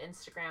kind of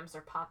Instagrams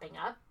are popping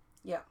up.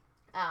 Yeah.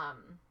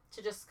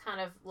 To just kind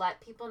of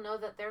let people know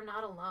that they're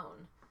not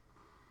alone,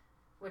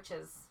 which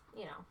is,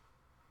 you know,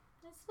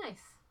 it's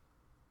nice.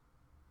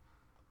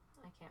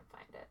 I can't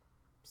find it.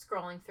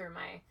 Scrolling through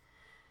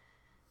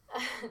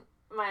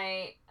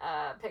my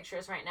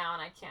pictures right now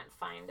and I can't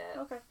find it.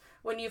 Okay.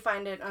 When you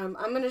find it,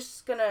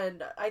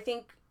 I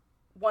think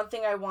one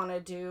thing I want to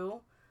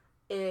do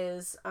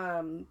is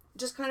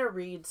just kind of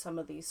read some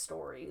of these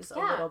stories a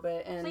little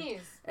bit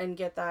and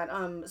get that.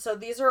 So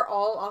these are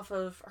all off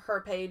of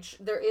her page.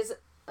 There is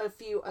a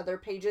few other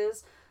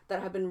pages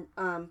that have been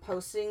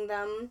posting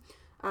them.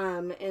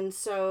 And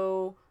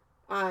so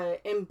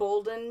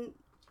Embolden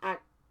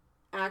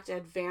Act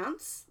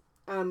Advance,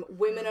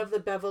 Women of the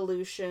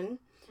Bevolution,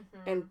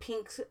 and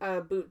Pink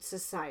Boot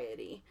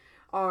Society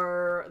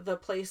are the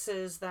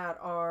places that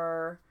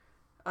are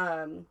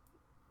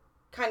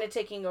kind of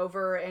taking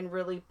over and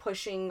really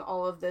pushing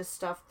all of this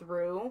stuff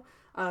through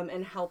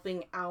and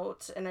helping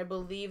out. And I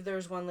believe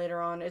there's one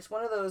later on. It's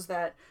one of those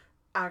that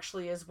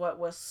actually is what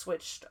was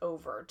switched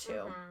over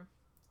to.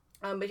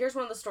 But here's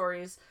one of the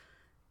stories.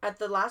 At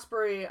the last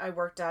brewery I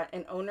worked at,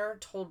 an owner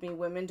told me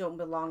women don't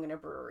belong in a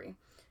brewery.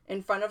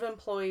 In front of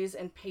employees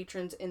and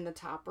patrons in the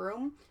tap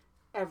room,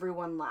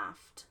 everyone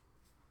laughed.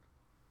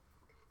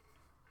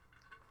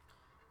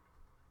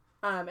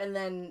 And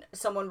then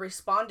someone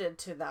responded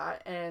to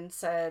that and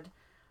said,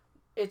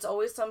 it's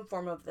always some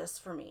form of this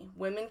for me.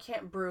 Women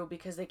can't brew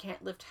because they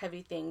can't lift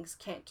heavy things,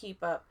 can't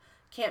keep up,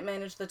 can't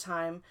manage the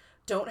time,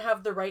 don't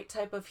have the right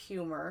type of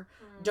humor,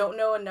 don't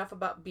know enough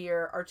about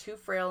beer, are too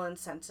frail and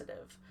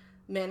sensitive.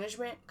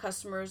 Management,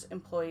 customers,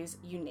 employees,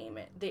 you name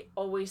it. They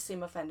always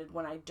seem offended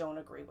when I don't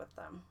agree with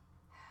them.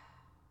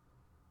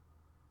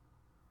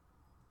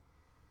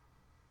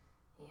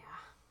 Yeah.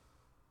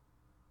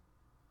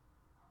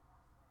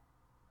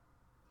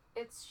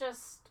 It's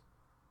just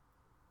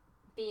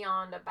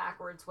beyond a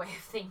backwards way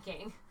of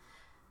thinking.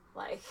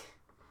 Like,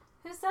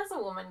 who says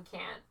a woman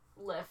can't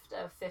lift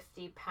a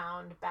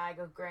 50-pound bag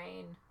of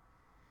grain?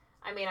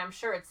 I mean, I'm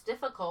sure it's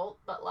difficult,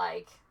 but,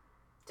 like,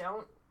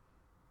 don't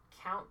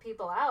count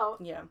people out.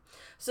 Yeah.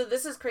 So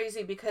this is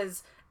crazy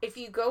because if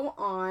you go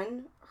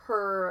on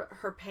her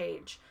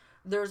page,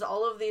 there's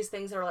all of these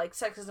things that are like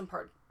sexism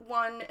part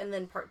 1 and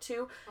then part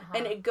 2.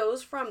 And it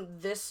goes from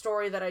this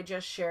story that I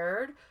just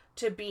shared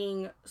to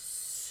being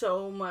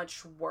so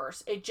much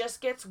worse. It just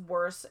gets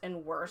worse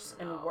and worse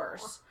and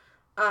worse.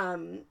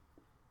 And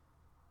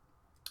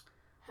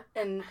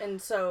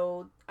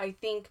so I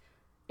think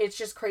it's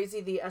just crazy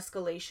the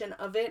escalation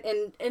of it.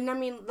 And I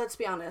mean, let's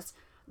be honest.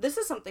 This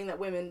is something that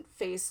women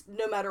face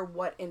no matter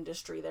what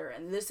industry they're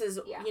in. This is,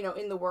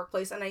 in the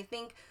workplace. And I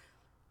think,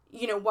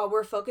 while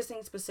we're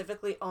focusing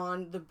specifically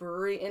on the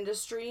brewery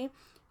industry,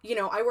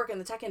 I work in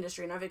the tech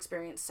industry and I've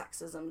experienced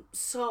sexism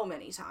so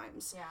many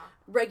times. Yeah.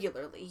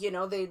 Regularly.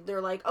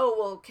 They're like, oh,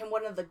 well, can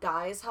one of the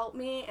guys help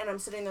me? And I'm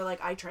sitting there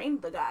like, I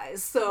trained the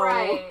guys. So.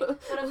 Right.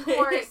 But of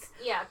course,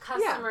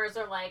 customers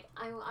are like,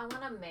 I want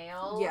a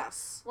male.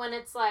 Yes. When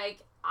it's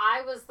like,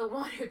 I was the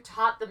one who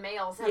taught the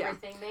males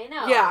everything they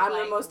know. Yeah, I'm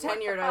the most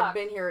tenured. I've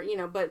been here,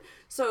 but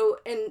so,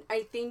 and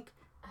I think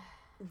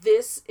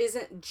this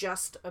isn't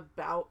just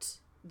about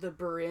the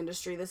brewery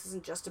industry. This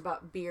isn't just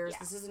about beers. Yeah.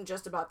 This isn't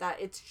just about that.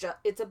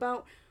 It's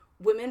about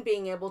women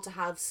being able to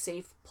have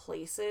safe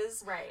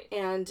places. Right.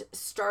 And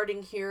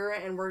starting here,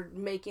 and we're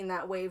making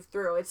that wave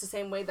through. It's the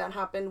same way that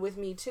happened with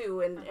Me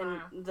Too and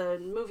the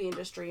movie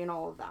industry and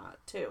all of that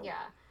too. Yeah.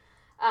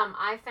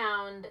 I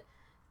found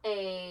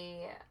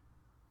a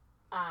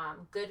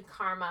Good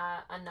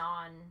Karma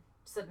Anon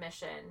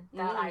submission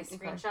that I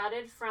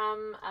screenshotted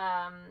from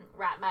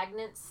Rat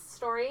Magnet's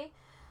story.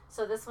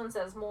 So this one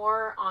says,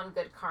 more on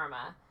Good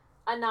Karma.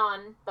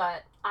 Anon,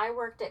 but I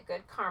worked at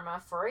Good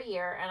Karma for a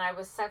year and I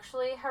was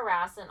sexually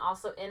harassed and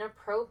also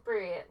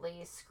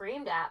inappropriately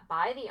screamed at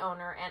by the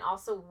owner and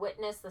also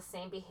witnessed the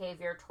same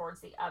behavior towards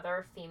the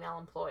other female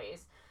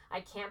employees. I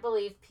can't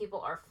believe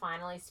people are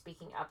finally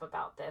speaking up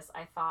about this.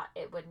 I thought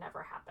it would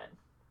never happen.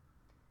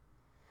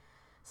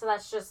 So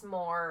that's just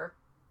more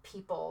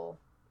people,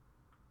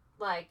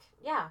 like,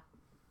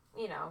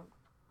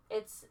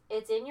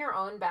 it's in your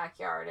own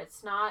backyard.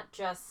 It's not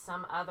just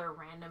some other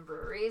random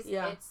breweries.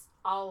 Yeah. It's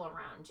all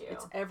around you.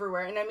 It's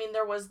everywhere. And I mean,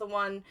 there was the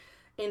one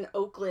in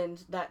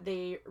Oakland that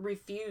they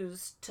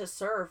refused to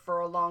serve for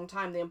a long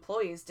time. The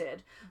employees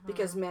did,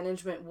 because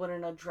management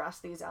wouldn't address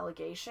these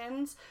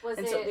allegations. So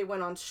they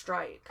went on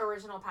strike.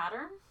 Original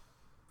Pattern?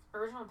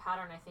 Original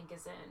Pattern, I think,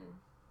 is in...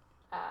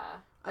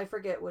 I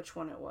forget which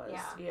one it was.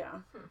 Yeah.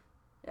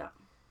 Yeah.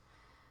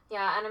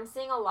 Yeah, and I'm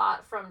seeing a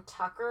lot from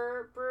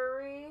Tucker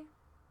Brewery.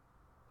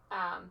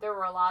 There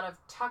were a lot of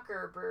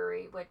Tucker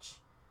Brewery, which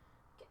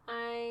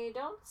I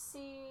don't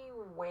see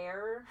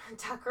where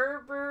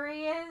Tucker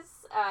Brewery is.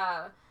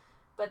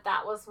 But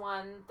that was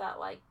one that,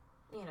 like,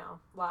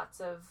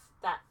 lots of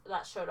that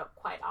showed up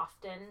quite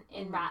often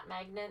in Rat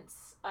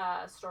Magnet's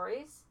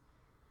stories.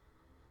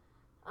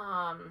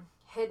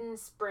 Hidden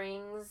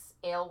Springs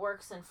Ale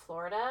Works in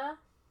Florida.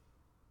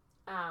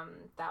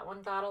 That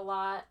one got a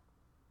lot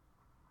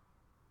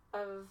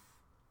of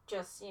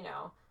just,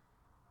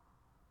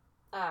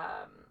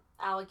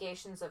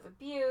 allegations of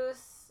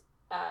abuse,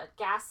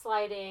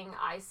 gaslighting,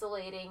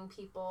 isolating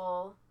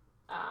people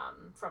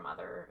from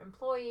other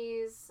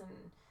employees,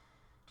 and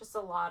just a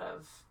lot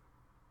of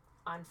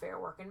unfair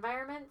work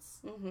environments.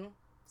 Mm-hmm.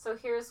 So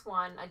here's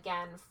one,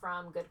 again,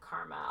 from Good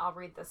Karma. I'll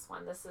read this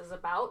one. This is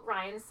about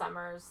Ryan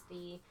Summers,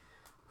 the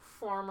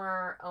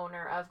former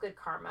owner of Good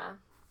Karma.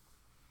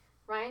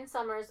 Ryan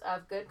Summers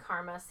of Good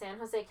Karma, San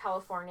Jose,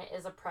 California,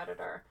 is a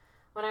predator.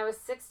 When I was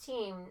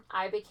 16,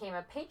 I became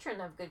a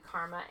patron of Good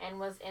Karma and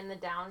was in the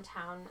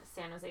downtown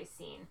San Jose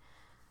scene.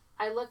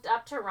 I looked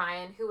up to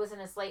Ryan, who was in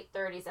his late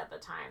 30s at the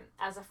time,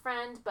 as a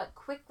friend, but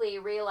quickly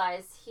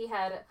realized he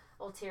had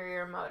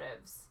ulterior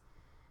motives.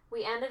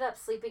 We ended up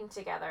sleeping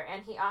together,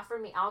 and he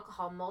offered me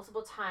alcohol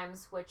multiple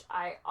times, which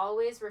I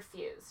always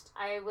refused.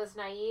 I was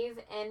naive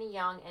and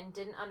young and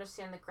didn't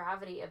understand the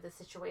gravity of the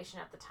situation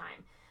at the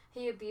time.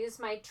 He abused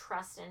my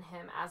trust in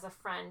him as a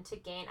friend to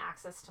gain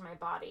access to my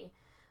body.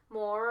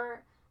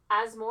 More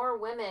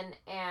women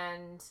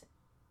and,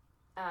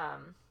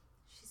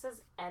 she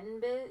says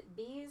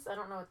NBs? I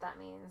don't know what that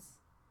means.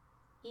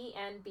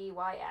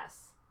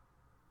 ENBYS.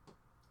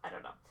 I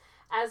don't know.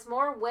 As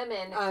more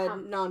women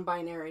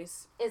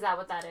non-binaries. Is that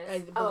what that is? I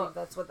believe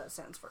that's what that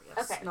stands for,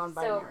 yes. Okay.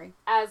 Non-binary. So,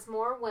 as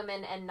more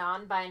women and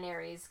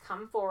non-binaries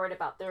come forward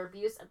about their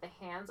abuse at the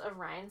hands of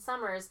Ryan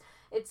Summers,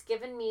 it's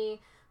given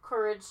me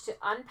courage to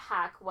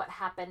unpack what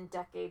happened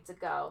decades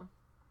ago.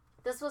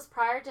 This was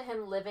prior to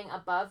him living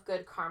above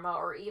Good Karma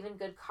or even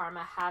Good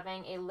Karma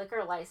having a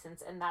liquor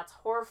license, and that's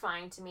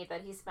horrifying to me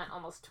that he spent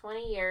almost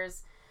 20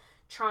 years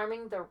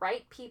charming the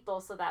right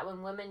people so that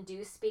when women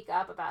do speak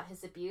up about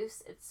his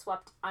abuse, it's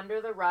swept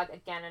under the rug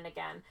again and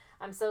again.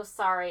 I'm so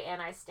sorry,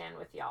 and I stand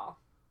with y'all.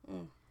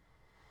 Mm.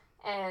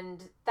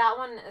 And that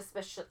one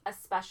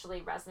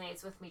especially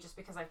resonates with me just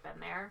because I've been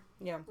there.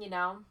 Yeah. You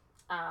know?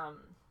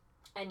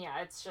 And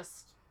yeah, it's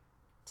just,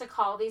 to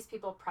call these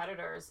people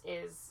predators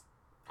is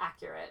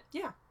accurate.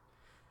 Yeah.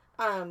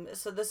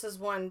 So this is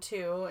one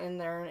too in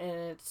there,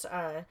 and it's,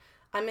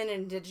 I'm an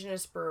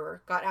Indigenous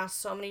brewer. Got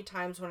asked so many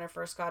times when I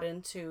first got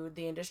into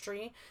the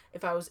industry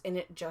if I was in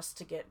it just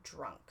to get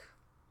drunk.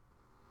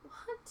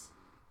 What?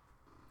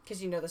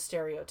 Because you know the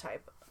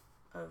stereotype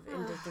of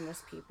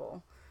Indigenous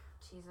people.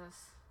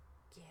 Jesus.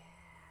 Yeah.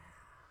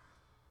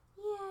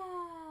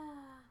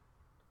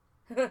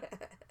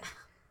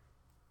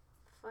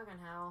 Fucking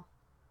hell.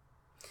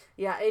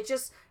 Yeah, it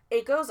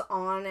goes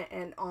on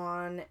and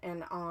on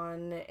and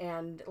on,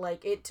 and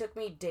like it took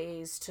me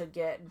days to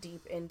get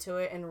deep into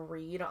it and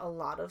read a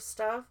lot of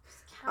stuff.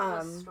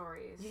 Countless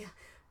stories. Yeah.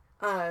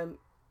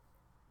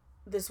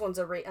 This one's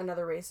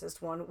another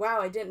racist one. Wow,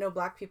 I didn't know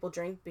black people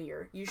drank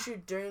beer. You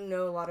should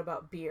know a lot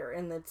about beer,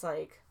 and it's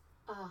like,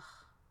 ugh,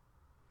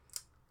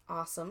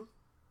 awesome.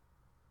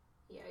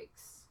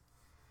 Yikes.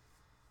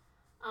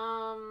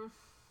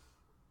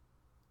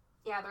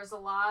 Yeah, there's a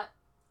lot.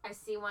 I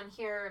see one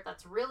here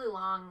that's really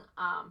long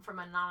from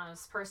an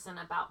anonymous person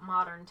about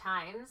modern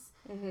times.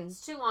 Mm-hmm.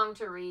 It's too long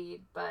to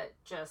read, but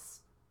just,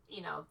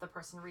 you know, the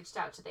person reached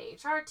out to the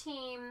HR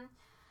team.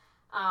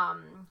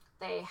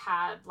 They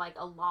had like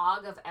a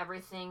log of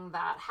everything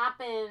that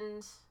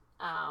happened.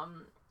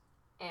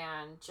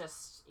 And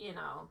just, you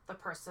know, the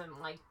person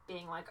like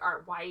being like,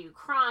 Art, why are you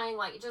crying?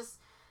 Like just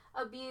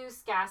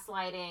abuse,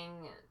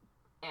 gaslighting,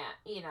 and,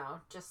 you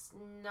know, just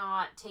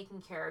not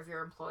taking care of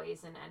your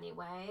employees in any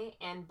way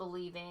and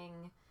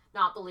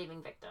not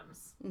believing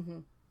victims. Mm-hmm.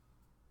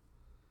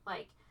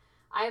 Like,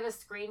 I have a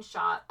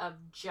screenshot of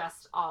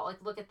just all,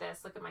 like, look at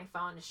this, look at my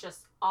phone. It's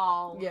just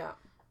all, yeah,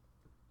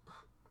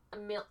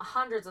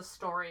 hundreds of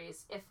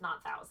stories, if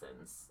not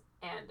thousands.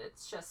 And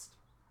it's just,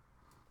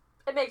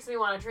 it makes me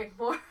want to drink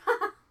more.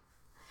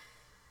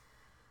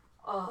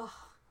 Oh,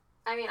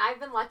 I mean, I've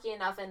been lucky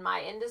enough in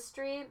my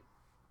industry,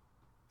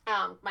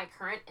 my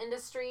current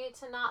industry,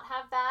 to not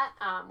have that.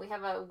 We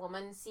have a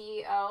woman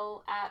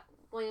CEO at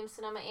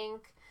Williams-Sonoma Inc.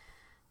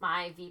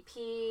 My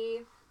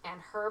VP and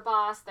her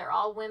boss, they're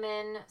all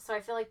women. So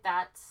I feel like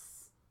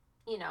that's,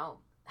 you know,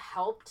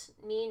 helped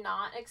me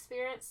not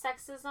experience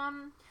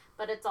sexism.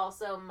 But it's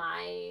also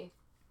my,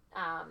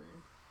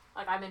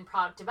 like, I'm in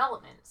product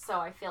development. So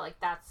I feel like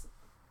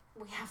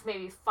we have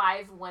maybe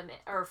 5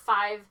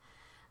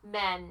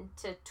 men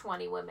to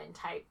 20 women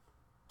type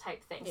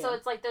thing. Yeah. So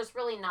it's like there's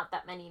really not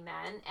that many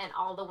men, and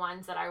all the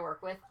ones that I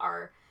work with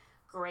are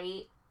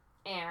great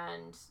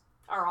and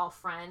are all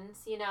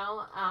friends, you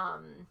know.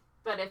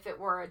 But if it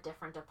were a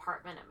different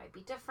department, it might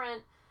be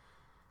different.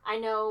 I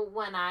know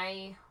when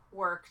I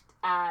worked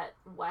at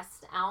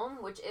West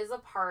Elm, which is a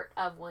part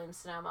of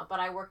Williams-Sonoma, but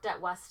I worked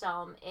at West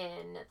Elm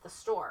in the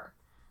store,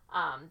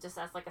 just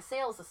as like a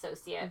sales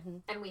associate. Mm-hmm.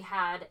 And we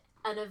had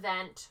an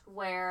event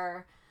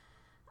where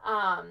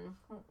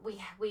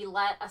we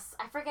let us,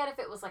 I forget if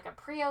it was like a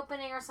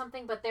pre-opening or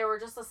something, but there were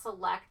just a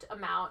select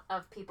amount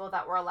of people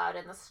that were allowed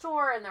in the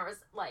store, and there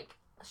was like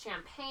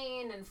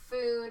champagne and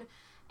food,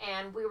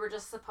 and we were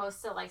just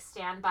supposed to like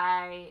stand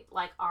by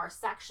like our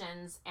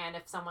sections, and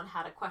if someone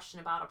had a question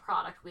about a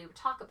product, we would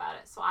talk about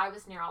it. So I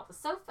was near all the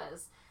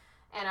sofas,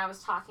 and I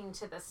was talking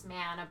to this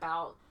man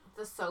about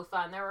the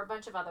sofa, and there were a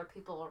bunch of other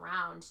people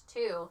around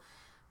too,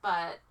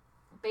 but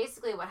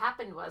basically what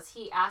happened was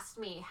he asked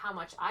me how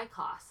much I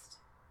cost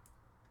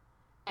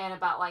and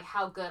about like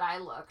how good I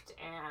looked,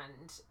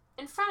 and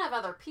in front of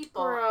other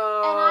people.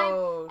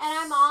 Gross. And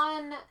I'm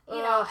on,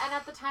 you know, and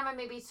at the time I'm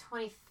maybe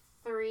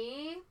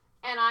 23,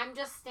 and I'm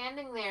just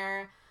standing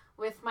there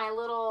with my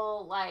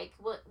little, like,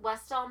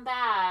 West Elm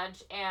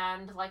badge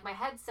and, like, my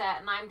headset,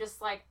 and I'm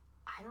just like,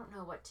 I don't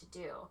know what to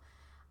do.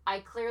 I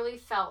clearly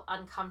felt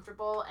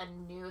uncomfortable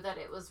and knew that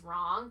it was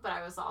wrong, but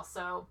I was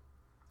also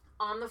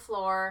on the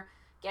floor,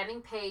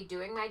 getting paid,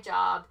 doing my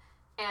job,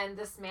 and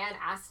this man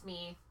asked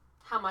me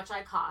how much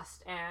I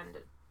cost, and,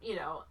 you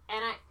know,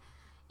 and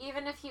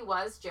even if he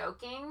was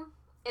joking,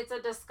 it's a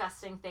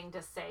disgusting thing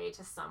to say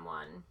to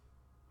someone,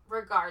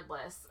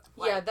 regardless.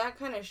 Like, yeah, that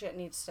kind of shit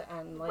needs to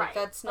end. Like, right.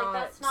 That's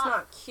not it's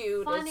not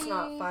cute, funny. It's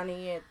not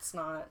funny, it's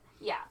not...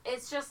 Yeah,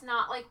 it's just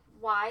not, like,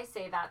 why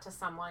say that to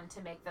someone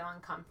to make them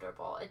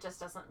uncomfortable? It just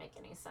doesn't make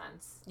any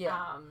sense.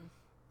 Yeah.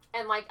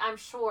 And, like, I'm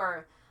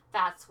sure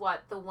that's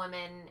what the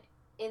women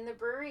in the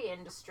brewery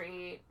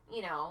industry,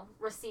 you know,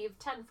 receive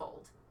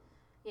tenfold.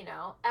 You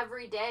know,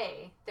 every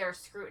day they're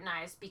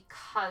scrutinized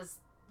because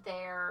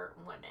they're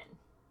women,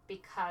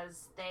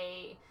 because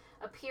they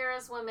appear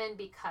as women,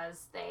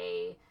 because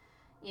they,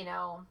 you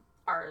know,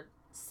 are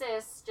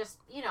cis, just,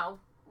 you know,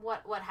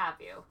 what have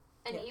you.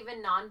 And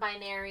even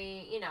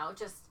non-binary, you know,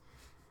 just...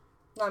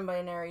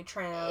 Non-binary,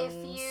 trans,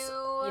 if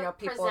you know,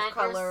 people present of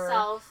color,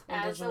 yourself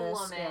as a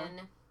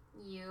woman,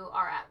 you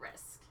are at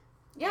risk.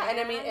 Yeah, and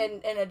I mean,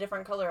 in a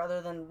different color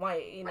other than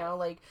white, you know,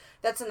 like,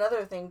 that's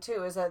another thing,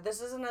 too, is that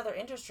this is another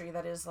industry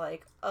that is,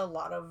 like, a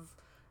lot of,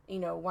 you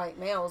know, white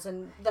males,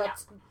 and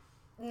that's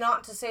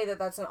not to say that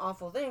that's an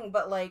awful thing,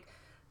 but, like,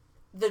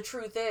 the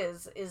truth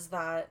is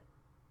that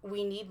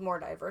we need more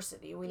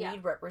diversity. We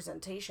need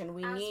representation.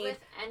 We need... with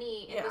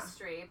any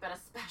industry, but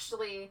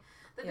especially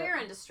the beer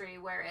industry,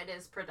 where it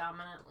is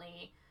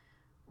predominantly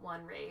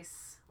one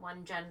race,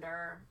 one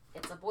gender.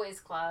 It's a boys'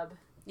 club.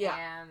 Yeah.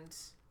 And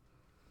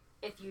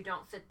if you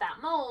don't fit that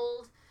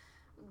mold,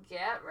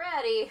 get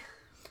ready.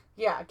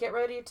 Yeah, get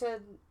ready to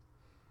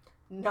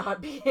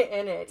not be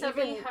in it. To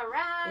be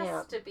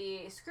harassed, to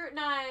be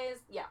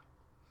scrutinized. Yeah.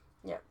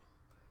 Yeah.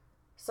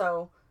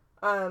 So,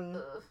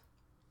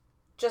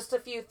 just a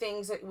few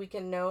things that we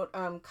can note.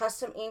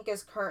 Custom Ink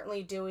is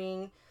currently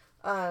doing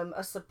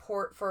a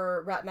support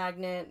for Rat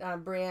Magnet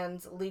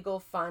brand's legal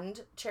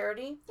fund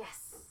charity.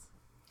 Yes.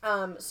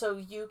 So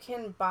you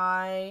can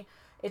buy...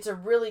 It's a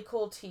really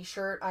cool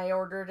t-shirt. I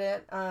ordered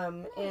it.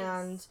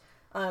 Nice.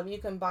 And you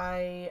can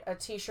buy a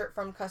t-shirt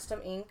from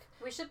Custom Ink.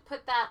 We should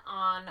put that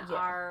on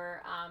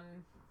our...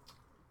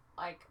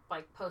 like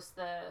post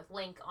the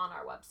link on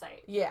our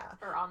website. Yeah.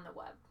 Or on the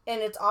web.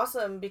 And it's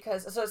awesome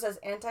because, so it says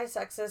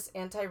anti-sexist,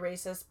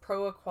 anti-racist,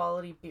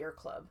 pro-equality beer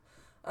club.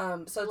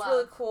 So it's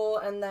really cool.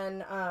 And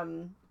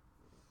then,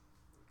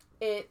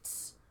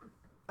 it's,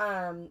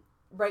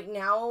 right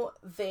now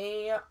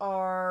they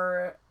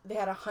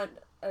had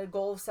a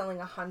goal of selling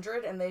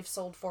 100 and they've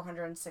sold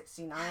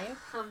 469.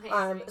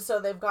 Amazing. So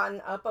they've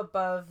gotten up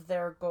above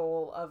their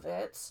goal of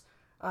it.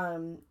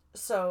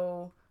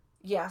 So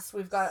yes,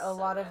 we've got a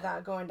lot of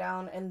that going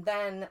down. And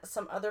then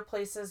some other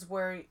places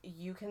where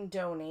you can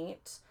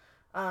donate.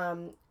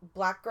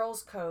 Black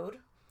Girls Code,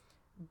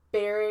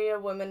 Bury a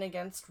Woman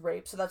Against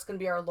Rape. So that's going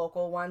to be our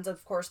local ones.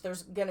 Of course,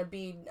 there's going to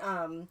be,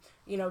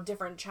 you know,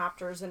 different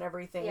chapters and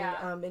everything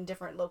in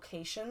different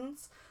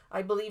locations.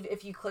 I believe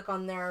if you click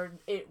on there,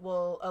 it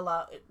will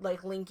allow,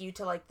 like, link you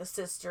to, like, the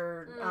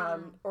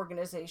sister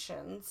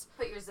organizations.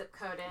 Put your zip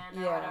code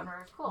in or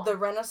whatever. Cool. The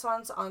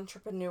Renaissance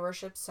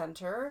Entrepreneurship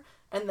Center.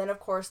 And then, of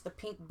course, the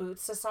Pink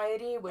Boots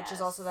Society, which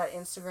is also that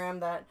Instagram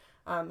that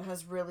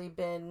has really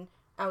been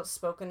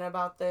outspoken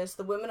about this.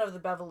 The Women of the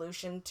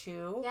Bevolution,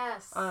 too.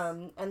 Yes.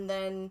 And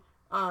then,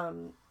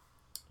 do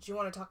you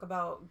want to talk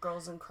about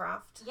Girls in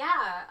Craft?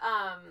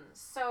 Yeah.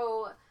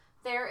 So...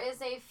 there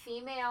is a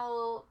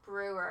female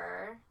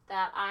brewer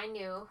that I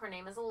knew. Her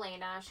name is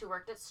Elena. She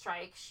worked at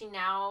Strike. She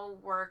now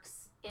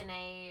works in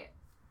a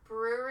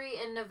brewery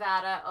in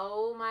Nevada.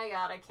 Oh my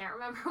God, I can't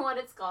remember what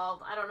it's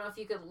called. I don't know if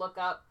you could look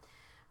up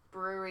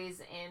breweries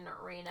in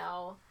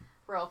Reno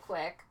real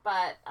quick.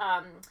 But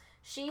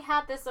she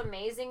had this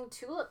amazing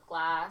tulip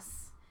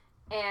glass,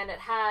 and it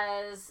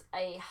has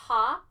a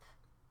hop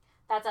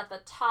that's at the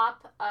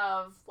top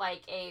of,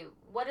 like,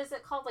 what is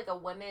it called? Like a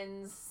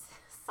women's...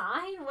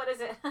 sign? What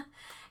is it?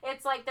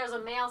 It's like there's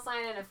a male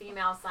sign and a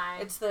female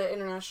sign. It's the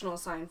international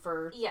sign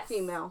for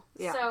female.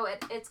 Yeah. So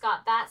it's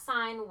got that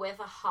sign with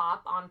a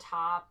hop on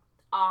top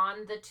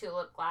on the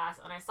tulip glass,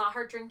 and I saw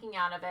her drinking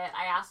out of it.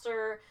 I asked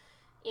her,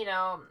 you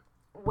know,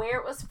 where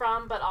it was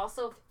from, but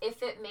also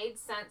if it made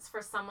sense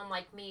for someone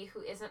like me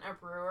who isn't a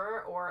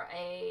brewer or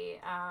a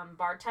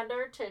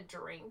bartender to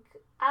drink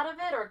out of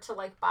it or to,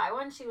 like, buy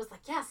one. She was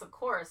like, yes, of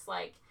course.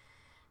 Like,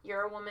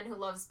 you're a woman who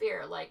loves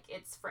beer. Like,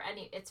 it's for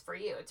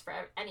you. It's for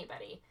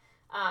anybody.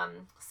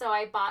 So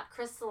I bought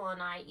Crystal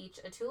and I each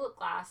a tulip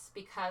glass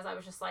because I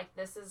was just like,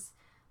 this is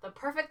the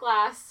perfect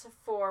glass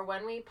for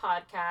when we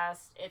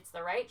podcast. It's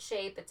the right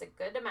shape. It's a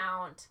good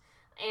amount.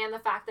 And the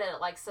fact that it,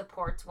 like,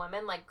 supports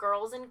women, like,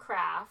 Girls in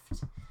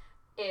Craft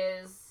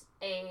is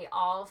a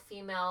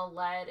all-female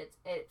led.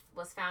 It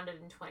was founded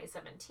in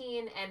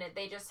 2017, and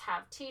they just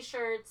have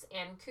t-shirts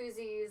and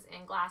koozies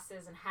and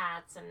glasses and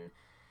hats, and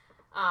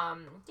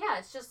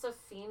it's just a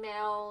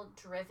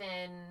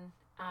female-driven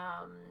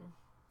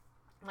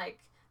like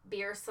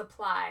beer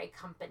supply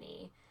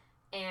company.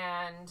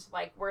 And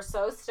like, we're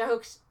so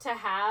stoked to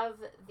have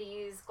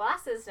these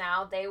glasses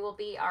now. They will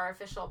be our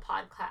official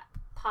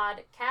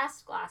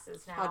podcast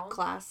glasses now.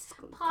 Podclass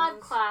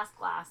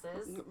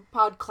glasses.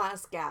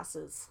 Podclass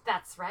gases.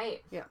 That's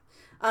right. Yeah.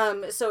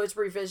 So it's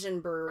Revision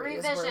Brewery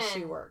is where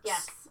she works.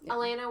 Yes. Yeah.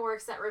 Elena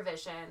works at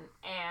Revision,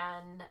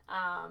 and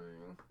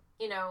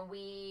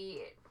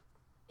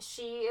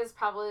she is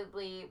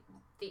probably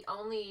the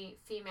only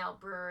female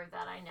brewer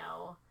that I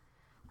know.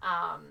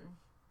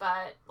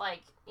 But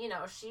like,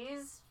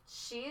 she's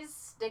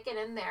sticking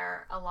in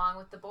there along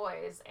with the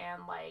boys,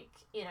 and like,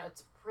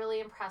 it's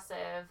really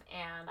impressive,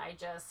 and I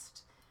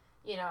just,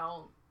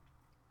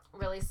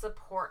 really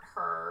support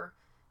her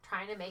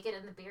trying to make it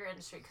in the beer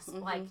industry, because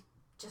like,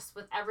 just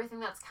with everything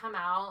that's come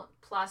out,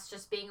 plus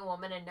just being a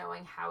woman and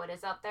knowing how it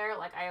is out there,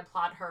 like, I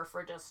applaud her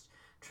for just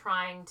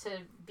trying to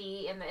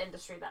be in the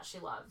industry that she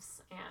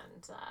loves,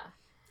 and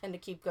to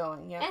keep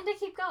going. Yeah.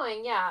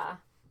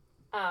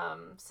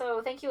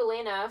 So thank you,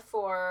 Elena,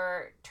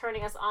 for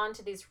turning us on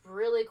to these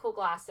really cool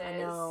glasses. I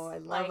know, I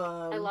love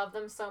them. I love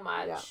them so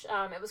much.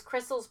 Yeah. It was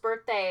Crystal's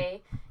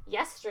birthday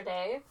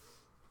yesterday,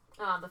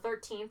 the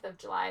 13th of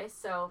July.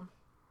 So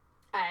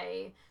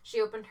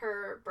she opened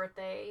her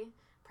birthday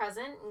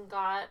present and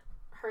got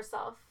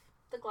herself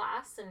the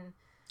glass, and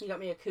you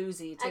got me a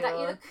koozie too. I got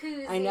you the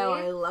koozie. I know,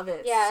 I love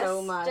it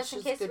so much. Just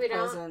in case we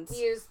don't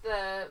use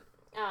the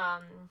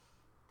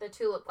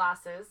tulip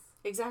glasses.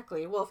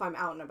 Exactly. Well, if I'm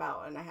out and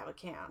about and I have a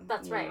can.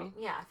 That's right. know.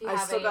 Yeah. If you I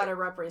have still got to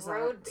represent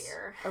road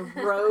beer. A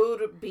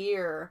road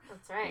beer.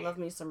 That's right. I love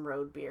me some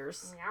road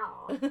beers.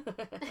 Yeah.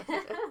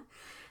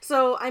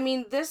 So, I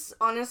mean, this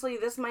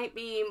might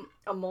be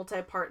a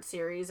multi-part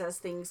series as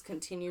things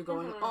continue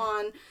going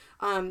on.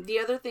 The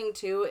other thing,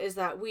 too, is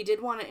that we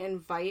did want to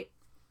invite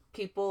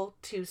people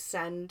to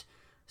send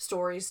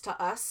stories to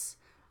us.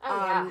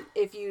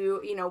 If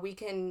we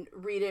can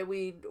read it.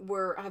 We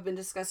have been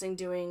discussing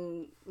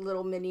doing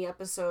little mini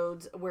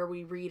episodes where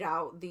we read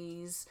out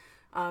these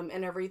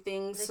and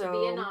everything. They can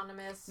be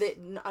anonymous.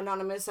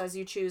 Anonymous as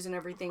you choose and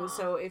everything.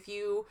 So if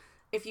you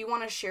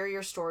want to share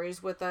your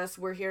stories with us,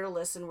 we're here to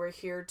listen. We're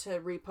here to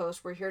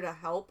repost. We're here to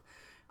help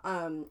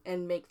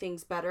and make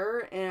things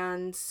better.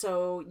 And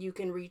so you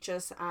can reach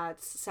us at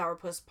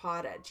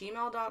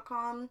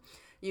sourpusspod@gmail.com.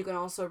 You can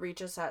also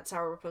reach us at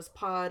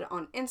sourpusspod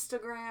on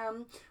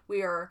Instagram.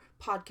 We are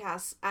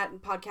podcast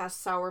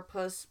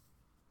sourpuss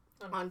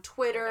on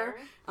Twitter.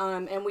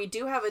 And we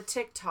do have a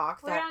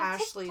TikTok that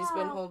Ashley's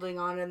been holding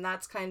on, and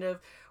that's kind of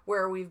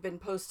where we've been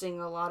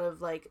posting a lot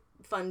of like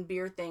fun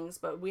beer things,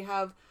 but we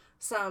have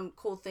some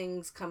cool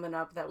things coming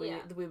up that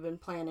we've been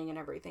planning and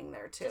everything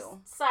there too.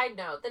 Just side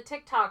note, the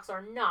TikToks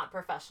are not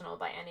professional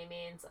by any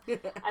means.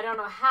 I don't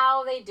know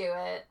how they do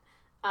it.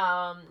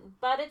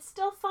 But it's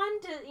still fun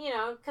to,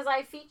 because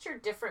I feature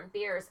different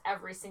beers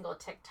every single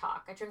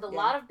TikTok. I drink a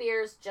lot of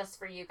beers just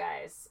for you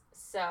guys.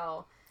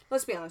 So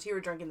let's be honest, you were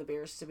drinking the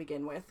beers to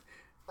begin with.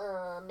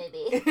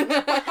 Maybe.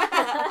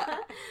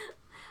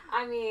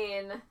 I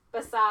mean,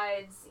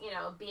 besides,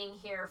 being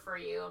here for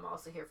you, I'm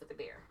also here for the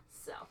beer.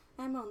 So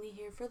I'm only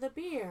here for the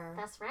beer.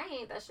 That's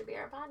right. That should be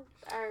our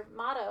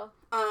motto.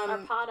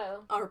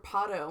 Our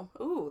potto.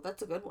 Ooh,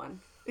 that's a good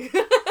one.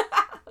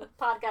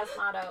 Podcast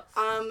motto.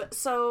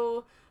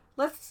 So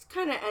let's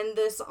kind of end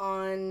this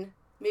on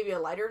maybe a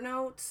lighter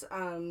note,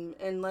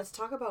 and let's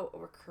talk about what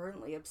we're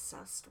currently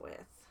obsessed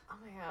with. Oh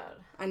my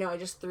god. I know, I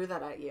just threw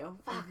that at you.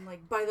 I'm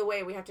like, by the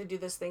way, we have to do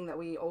this thing that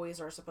we always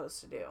are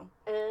supposed to do.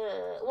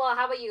 Well,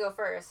 how about you go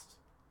first?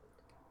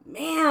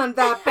 Man,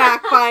 that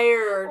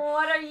backfired.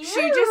 What are you?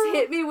 She just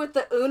hit me with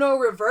the Uno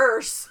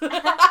reverse.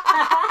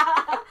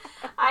 I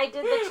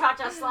did the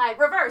cha-cha slide.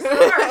 Reverse.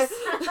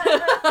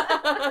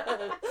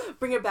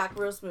 Bring it back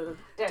real smooth.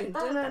 Okay,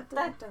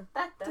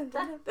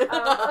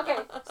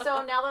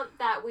 so now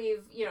that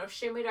we've,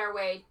 shimmied our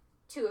way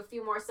to a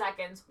few more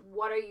seconds,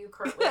 what are you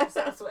currently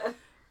obsessed with?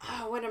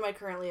 What am I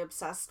currently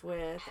obsessed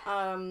with?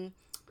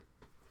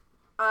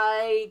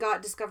 I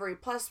got Discovery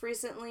Plus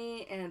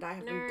recently, and I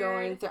have been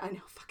going through... I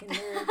know, fucking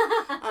nerd.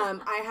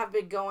 I have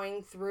been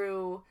going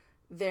through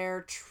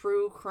their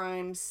true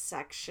crime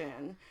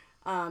section,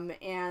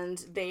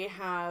 and they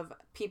have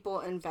People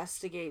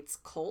Investigates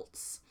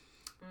Cults.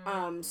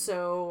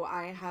 So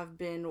I have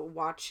been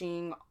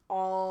watching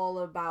all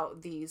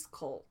about these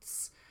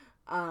cults,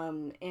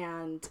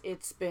 and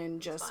it's been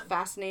just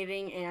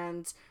fascinating,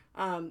 and...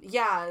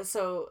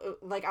 so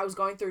like I was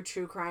going through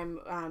true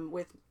crime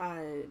with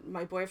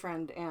my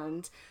boyfriend,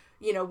 and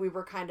we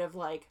were kind of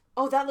like,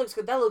 oh, that looks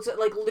good,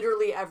 like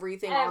literally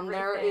everything on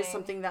there is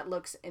something that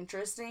looks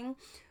interesting.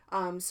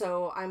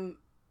 So I'm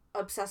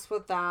obsessed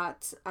with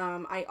that.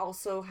 I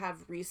also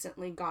have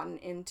recently gotten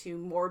into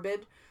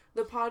Morbid,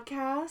 the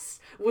podcast.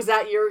 Was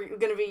that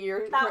gonna be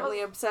your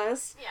currently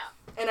obsessed? Yeah.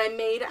 And I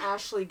made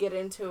Ashley get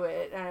into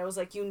it, and I was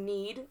like, you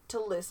need to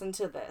listen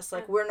to this.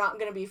 Like, we're not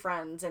gonna be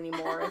friends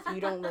anymore if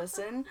you don't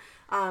listen.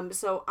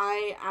 So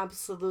I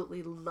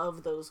absolutely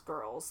love those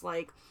girls.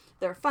 Like,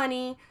 they're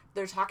funny,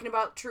 they're talking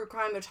about true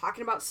crime, they're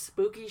talking about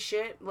spooky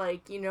shit,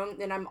 like, you know,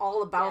 and I'm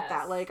all about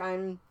that. Like,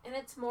 and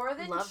it's more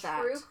than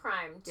true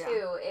crime, too.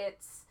 Yeah.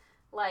 It's,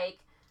 like,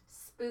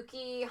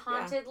 spooky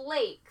haunted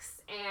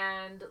lakes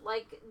and,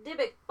 like,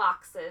 Dybbuk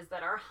boxes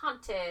that are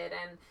haunted.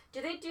 And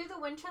do they do the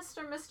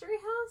Winchester Mystery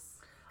House?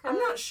 I'm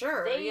not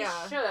sure. They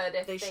should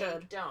if they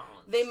don't.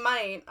 They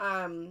might,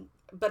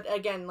 but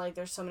again, like,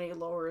 there's so many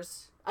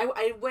lures.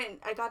 I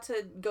got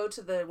to go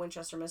to the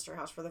Winchester Mystery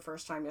House for the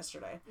first time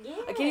yesterday. Yeah.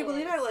 I can't even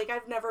believe it. Like,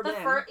 I've never been.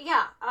 Who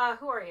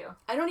are you?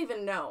 I don't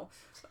even know.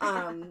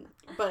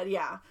 But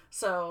yeah,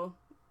 so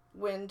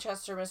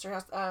Winchester Mystery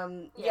House.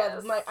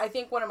 Yes. I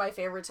think one of my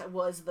favorites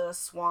was the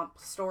swamp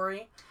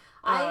story.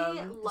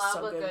 I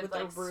love a good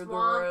like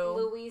swamp,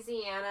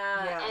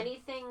 Louisiana,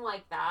 anything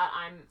like that.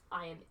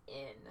 I am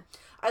in.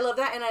 I love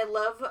that, and I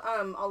love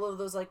all of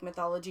those like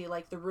mythology,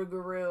 like the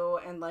Rougarou,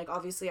 and like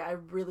obviously I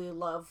really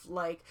love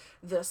like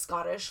the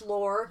Scottish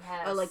lore,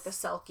 like the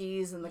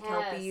Selkies and the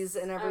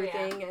Kelpies and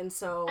everything, and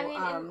so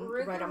and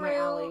right on my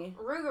alley.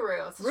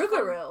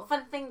 Rougarou,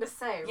 fun thing to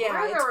say.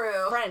 Yeah,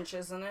 Rougarou. It's French,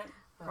 isn't it?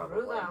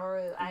 Probably.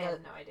 Rougarou. I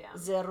have no idea.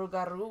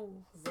 Rougarou.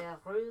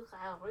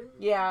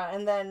 Yeah,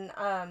 and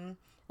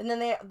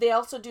then they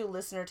also do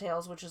listener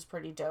tales, which is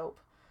pretty dope.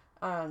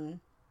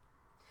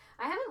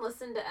 I haven't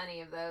listened to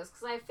any of those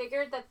because I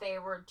figured that they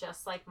were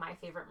just like My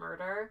Favorite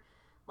Murder,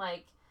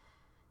 like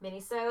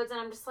minisodes, and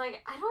I'm just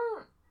like, I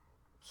don't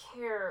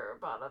care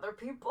about other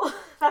people.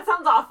 That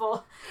sounds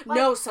awful. Like,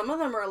 no, some of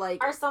them are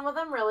like... Are some of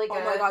them really good?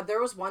 Oh my god,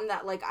 there was one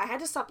that like I had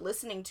to stop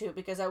listening to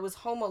because I was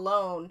home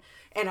alone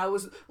and I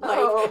was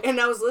like, and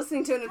I was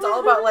listening to it and it's all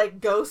about like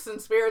ghosts and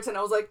spirits and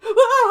I was like,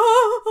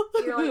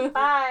 ah! You're like,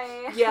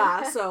 bye.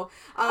 Yeah, so,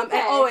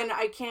 okay. And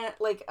I can't,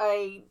 like,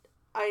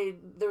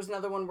 there was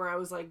another one where I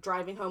was like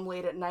driving home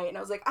late at night and I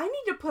was like, I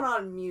need to put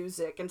on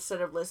music instead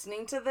of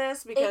listening to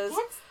this because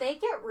they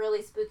get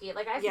really spooky.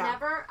 Like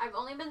I've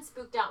only been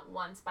spooked out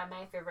once by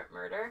My Favorite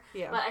Murder.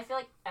 Yeah. But I feel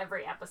like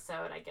every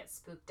episode I get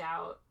spooked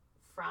out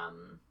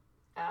from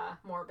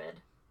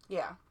Morbid.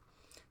 Yeah.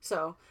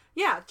 So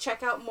yeah,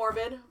 check out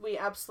Morbid. We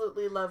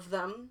absolutely love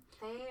them.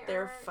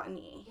 They're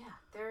funny. Yeah,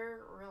 they're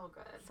real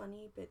good.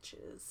 Funny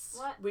bitches.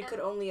 We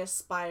could only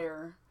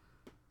aspire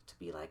to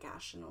be like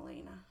Ash and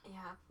Elena.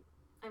 Yeah.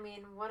 I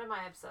mean, what am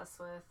I obsessed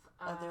with?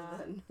 Other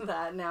than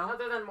that now?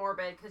 Other than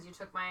Morbid, because you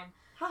took mine.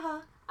 Haha.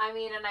 I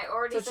mean, and I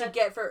already said... That's what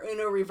you get for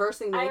Uno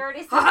reversing me. I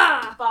already said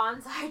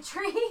bonsai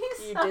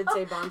trees. You did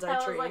say bonsai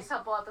that trees. That was like a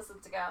couple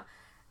episodes ago.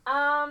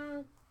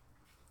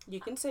 You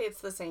can say it's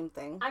the same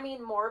thing. I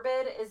mean,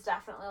 Morbid is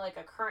definitely like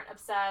a current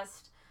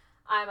obsessed.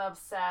 I'm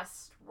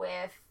obsessed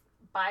with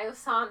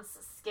Biossance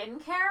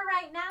skincare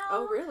right now.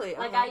 Oh, really?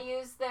 Like, I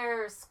use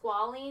their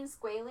squalene,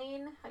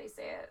 how do you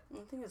say it? I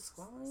think it's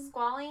squalene.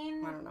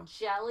 Squalene? I don't know.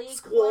 Jelly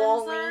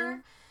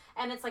cleanser.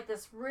 And it's like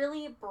this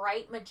really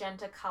bright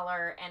magenta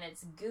color, and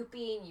it's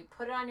goopy, and you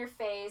put it on your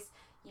face,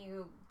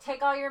 you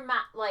take all your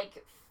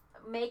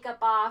makeup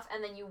off,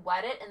 and then you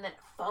wet it, and then it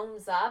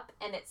foams up,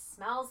 and it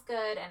smells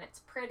good, and it's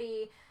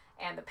pretty,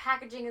 and the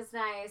packaging is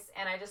nice,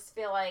 and I just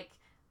feel like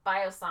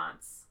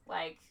Biossance,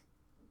 like...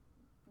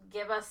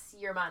 Give us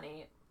your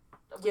money.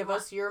 Give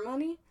us your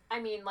money?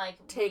 I mean,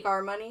 like... Take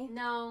our money?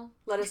 No.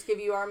 Let us give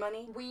you our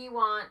money? We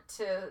want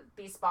to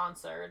be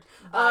sponsored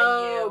by you.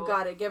 Oh,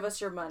 got it. Give us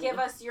your money. Give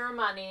us your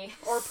money.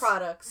 Or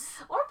products.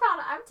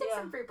 I would take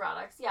some free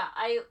products. Yeah,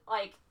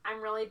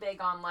 I'm really big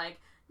on, like,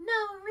 no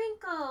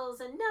wrinkles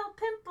and no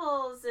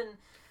pimples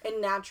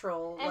and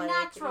natural. And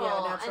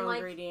natural and, like,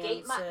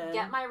 ingredients.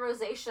 Get my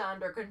rosacea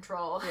under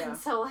control. Yeah. And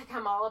so, like,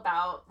 I'm all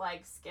about,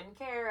 like,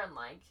 skincare and,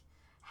 like...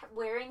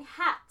 wearing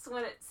hats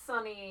when it's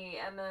sunny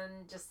and then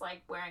just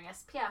like wearing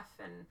SPF,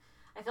 and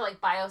I feel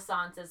like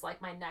Biossance is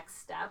like my next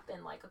step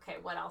in like, okay,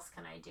 what else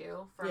can I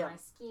do for my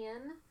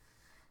skin?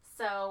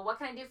 So what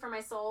can I do for my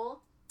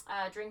soul?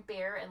 Drink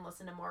beer and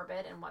listen to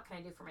Morbid. And what can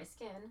I do for my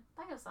skin?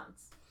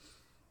 Biossance.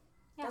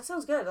 Yeah. That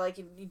sounds good. Like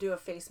you do a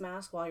face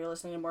mask while you're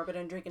listening to Morbid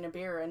and drinking a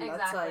beer, and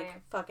that's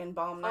like fucking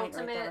bomb night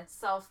right there. Ultimate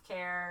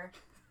self-care.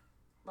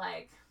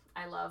 Like,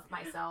 I love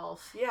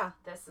myself. Yeah.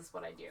 This is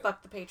what I do.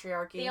 Fuck the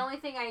patriarchy. The only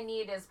thing I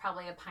need is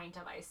probably a pint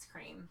of ice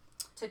cream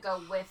to go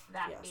with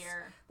that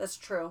beer. That's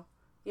true.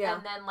 Yeah.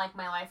 And then, like,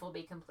 my life will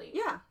be complete.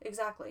 Yeah,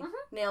 exactly.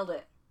 Mm-hmm. Nailed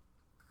it.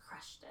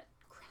 Crushed it.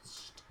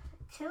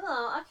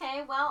 Cool.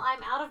 Okay, well,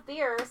 I'm out of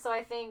beer, so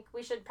I think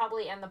we should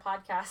probably end the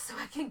podcast so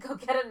I can go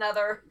get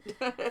another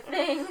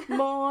thing.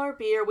 More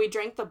beer. We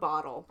drank the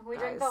bottle. We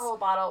drank the whole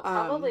bottle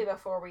probably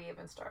before we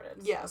even started.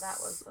 Yes. So that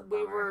was a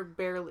bummer. We were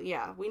barely,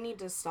 we need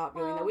to stop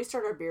doing that. We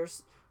started our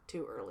beers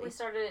too early. We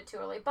started it too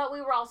early, but we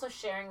were also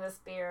sharing this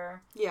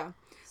beer. Yeah.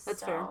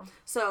 That's fair.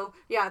 So,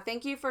 yeah,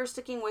 thank you for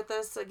sticking with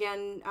us.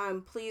 Again,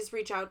 please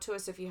reach out to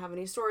us if you have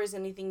any stories,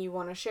 anything you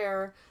want to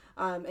share,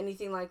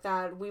 anything like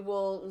that. We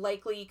will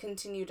likely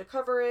continue to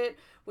cover it.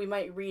 We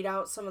might read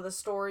out some of the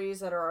stories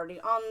that are already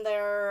on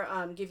there,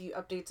 give you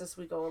updates as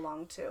we go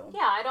along, too.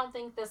 Yeah, I don't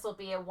think this will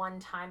be a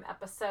one-time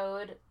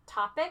episode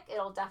topic.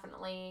 It'll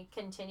definitely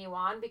continue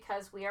on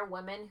because we are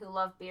women who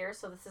love beer,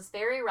 so this is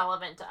very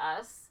relevant to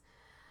us.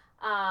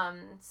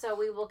 So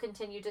we will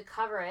continue to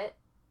cover it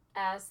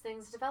as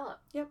things develop.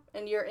 Yep,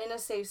 and you're in a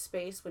safe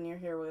space when you're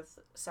here with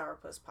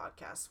Sourpuss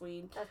Podcast.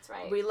 That's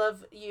right. We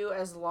love you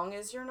as long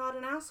as you're not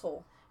an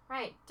asshole.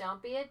 Right.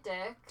 Don't be a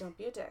dick. Don't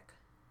be a dick.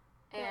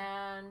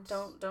 And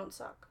don't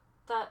suck.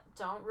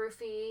 Don't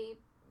roofie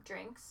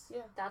drinks.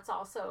 Yeah. That's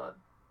also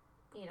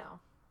a,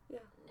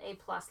 A+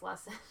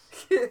 lesson.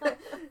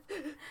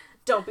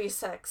 Don't be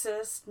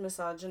sexist,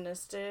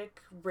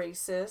 misogynistic,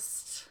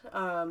 racist.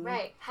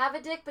 Right. Have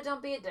a dick, but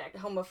don't be a dick.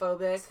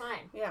 Homophobic. It's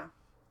fine. Yeah.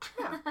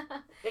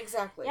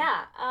 Exactly.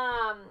 Yeah.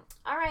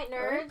 All right,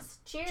 nerds.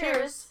 All right.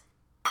 Cheers.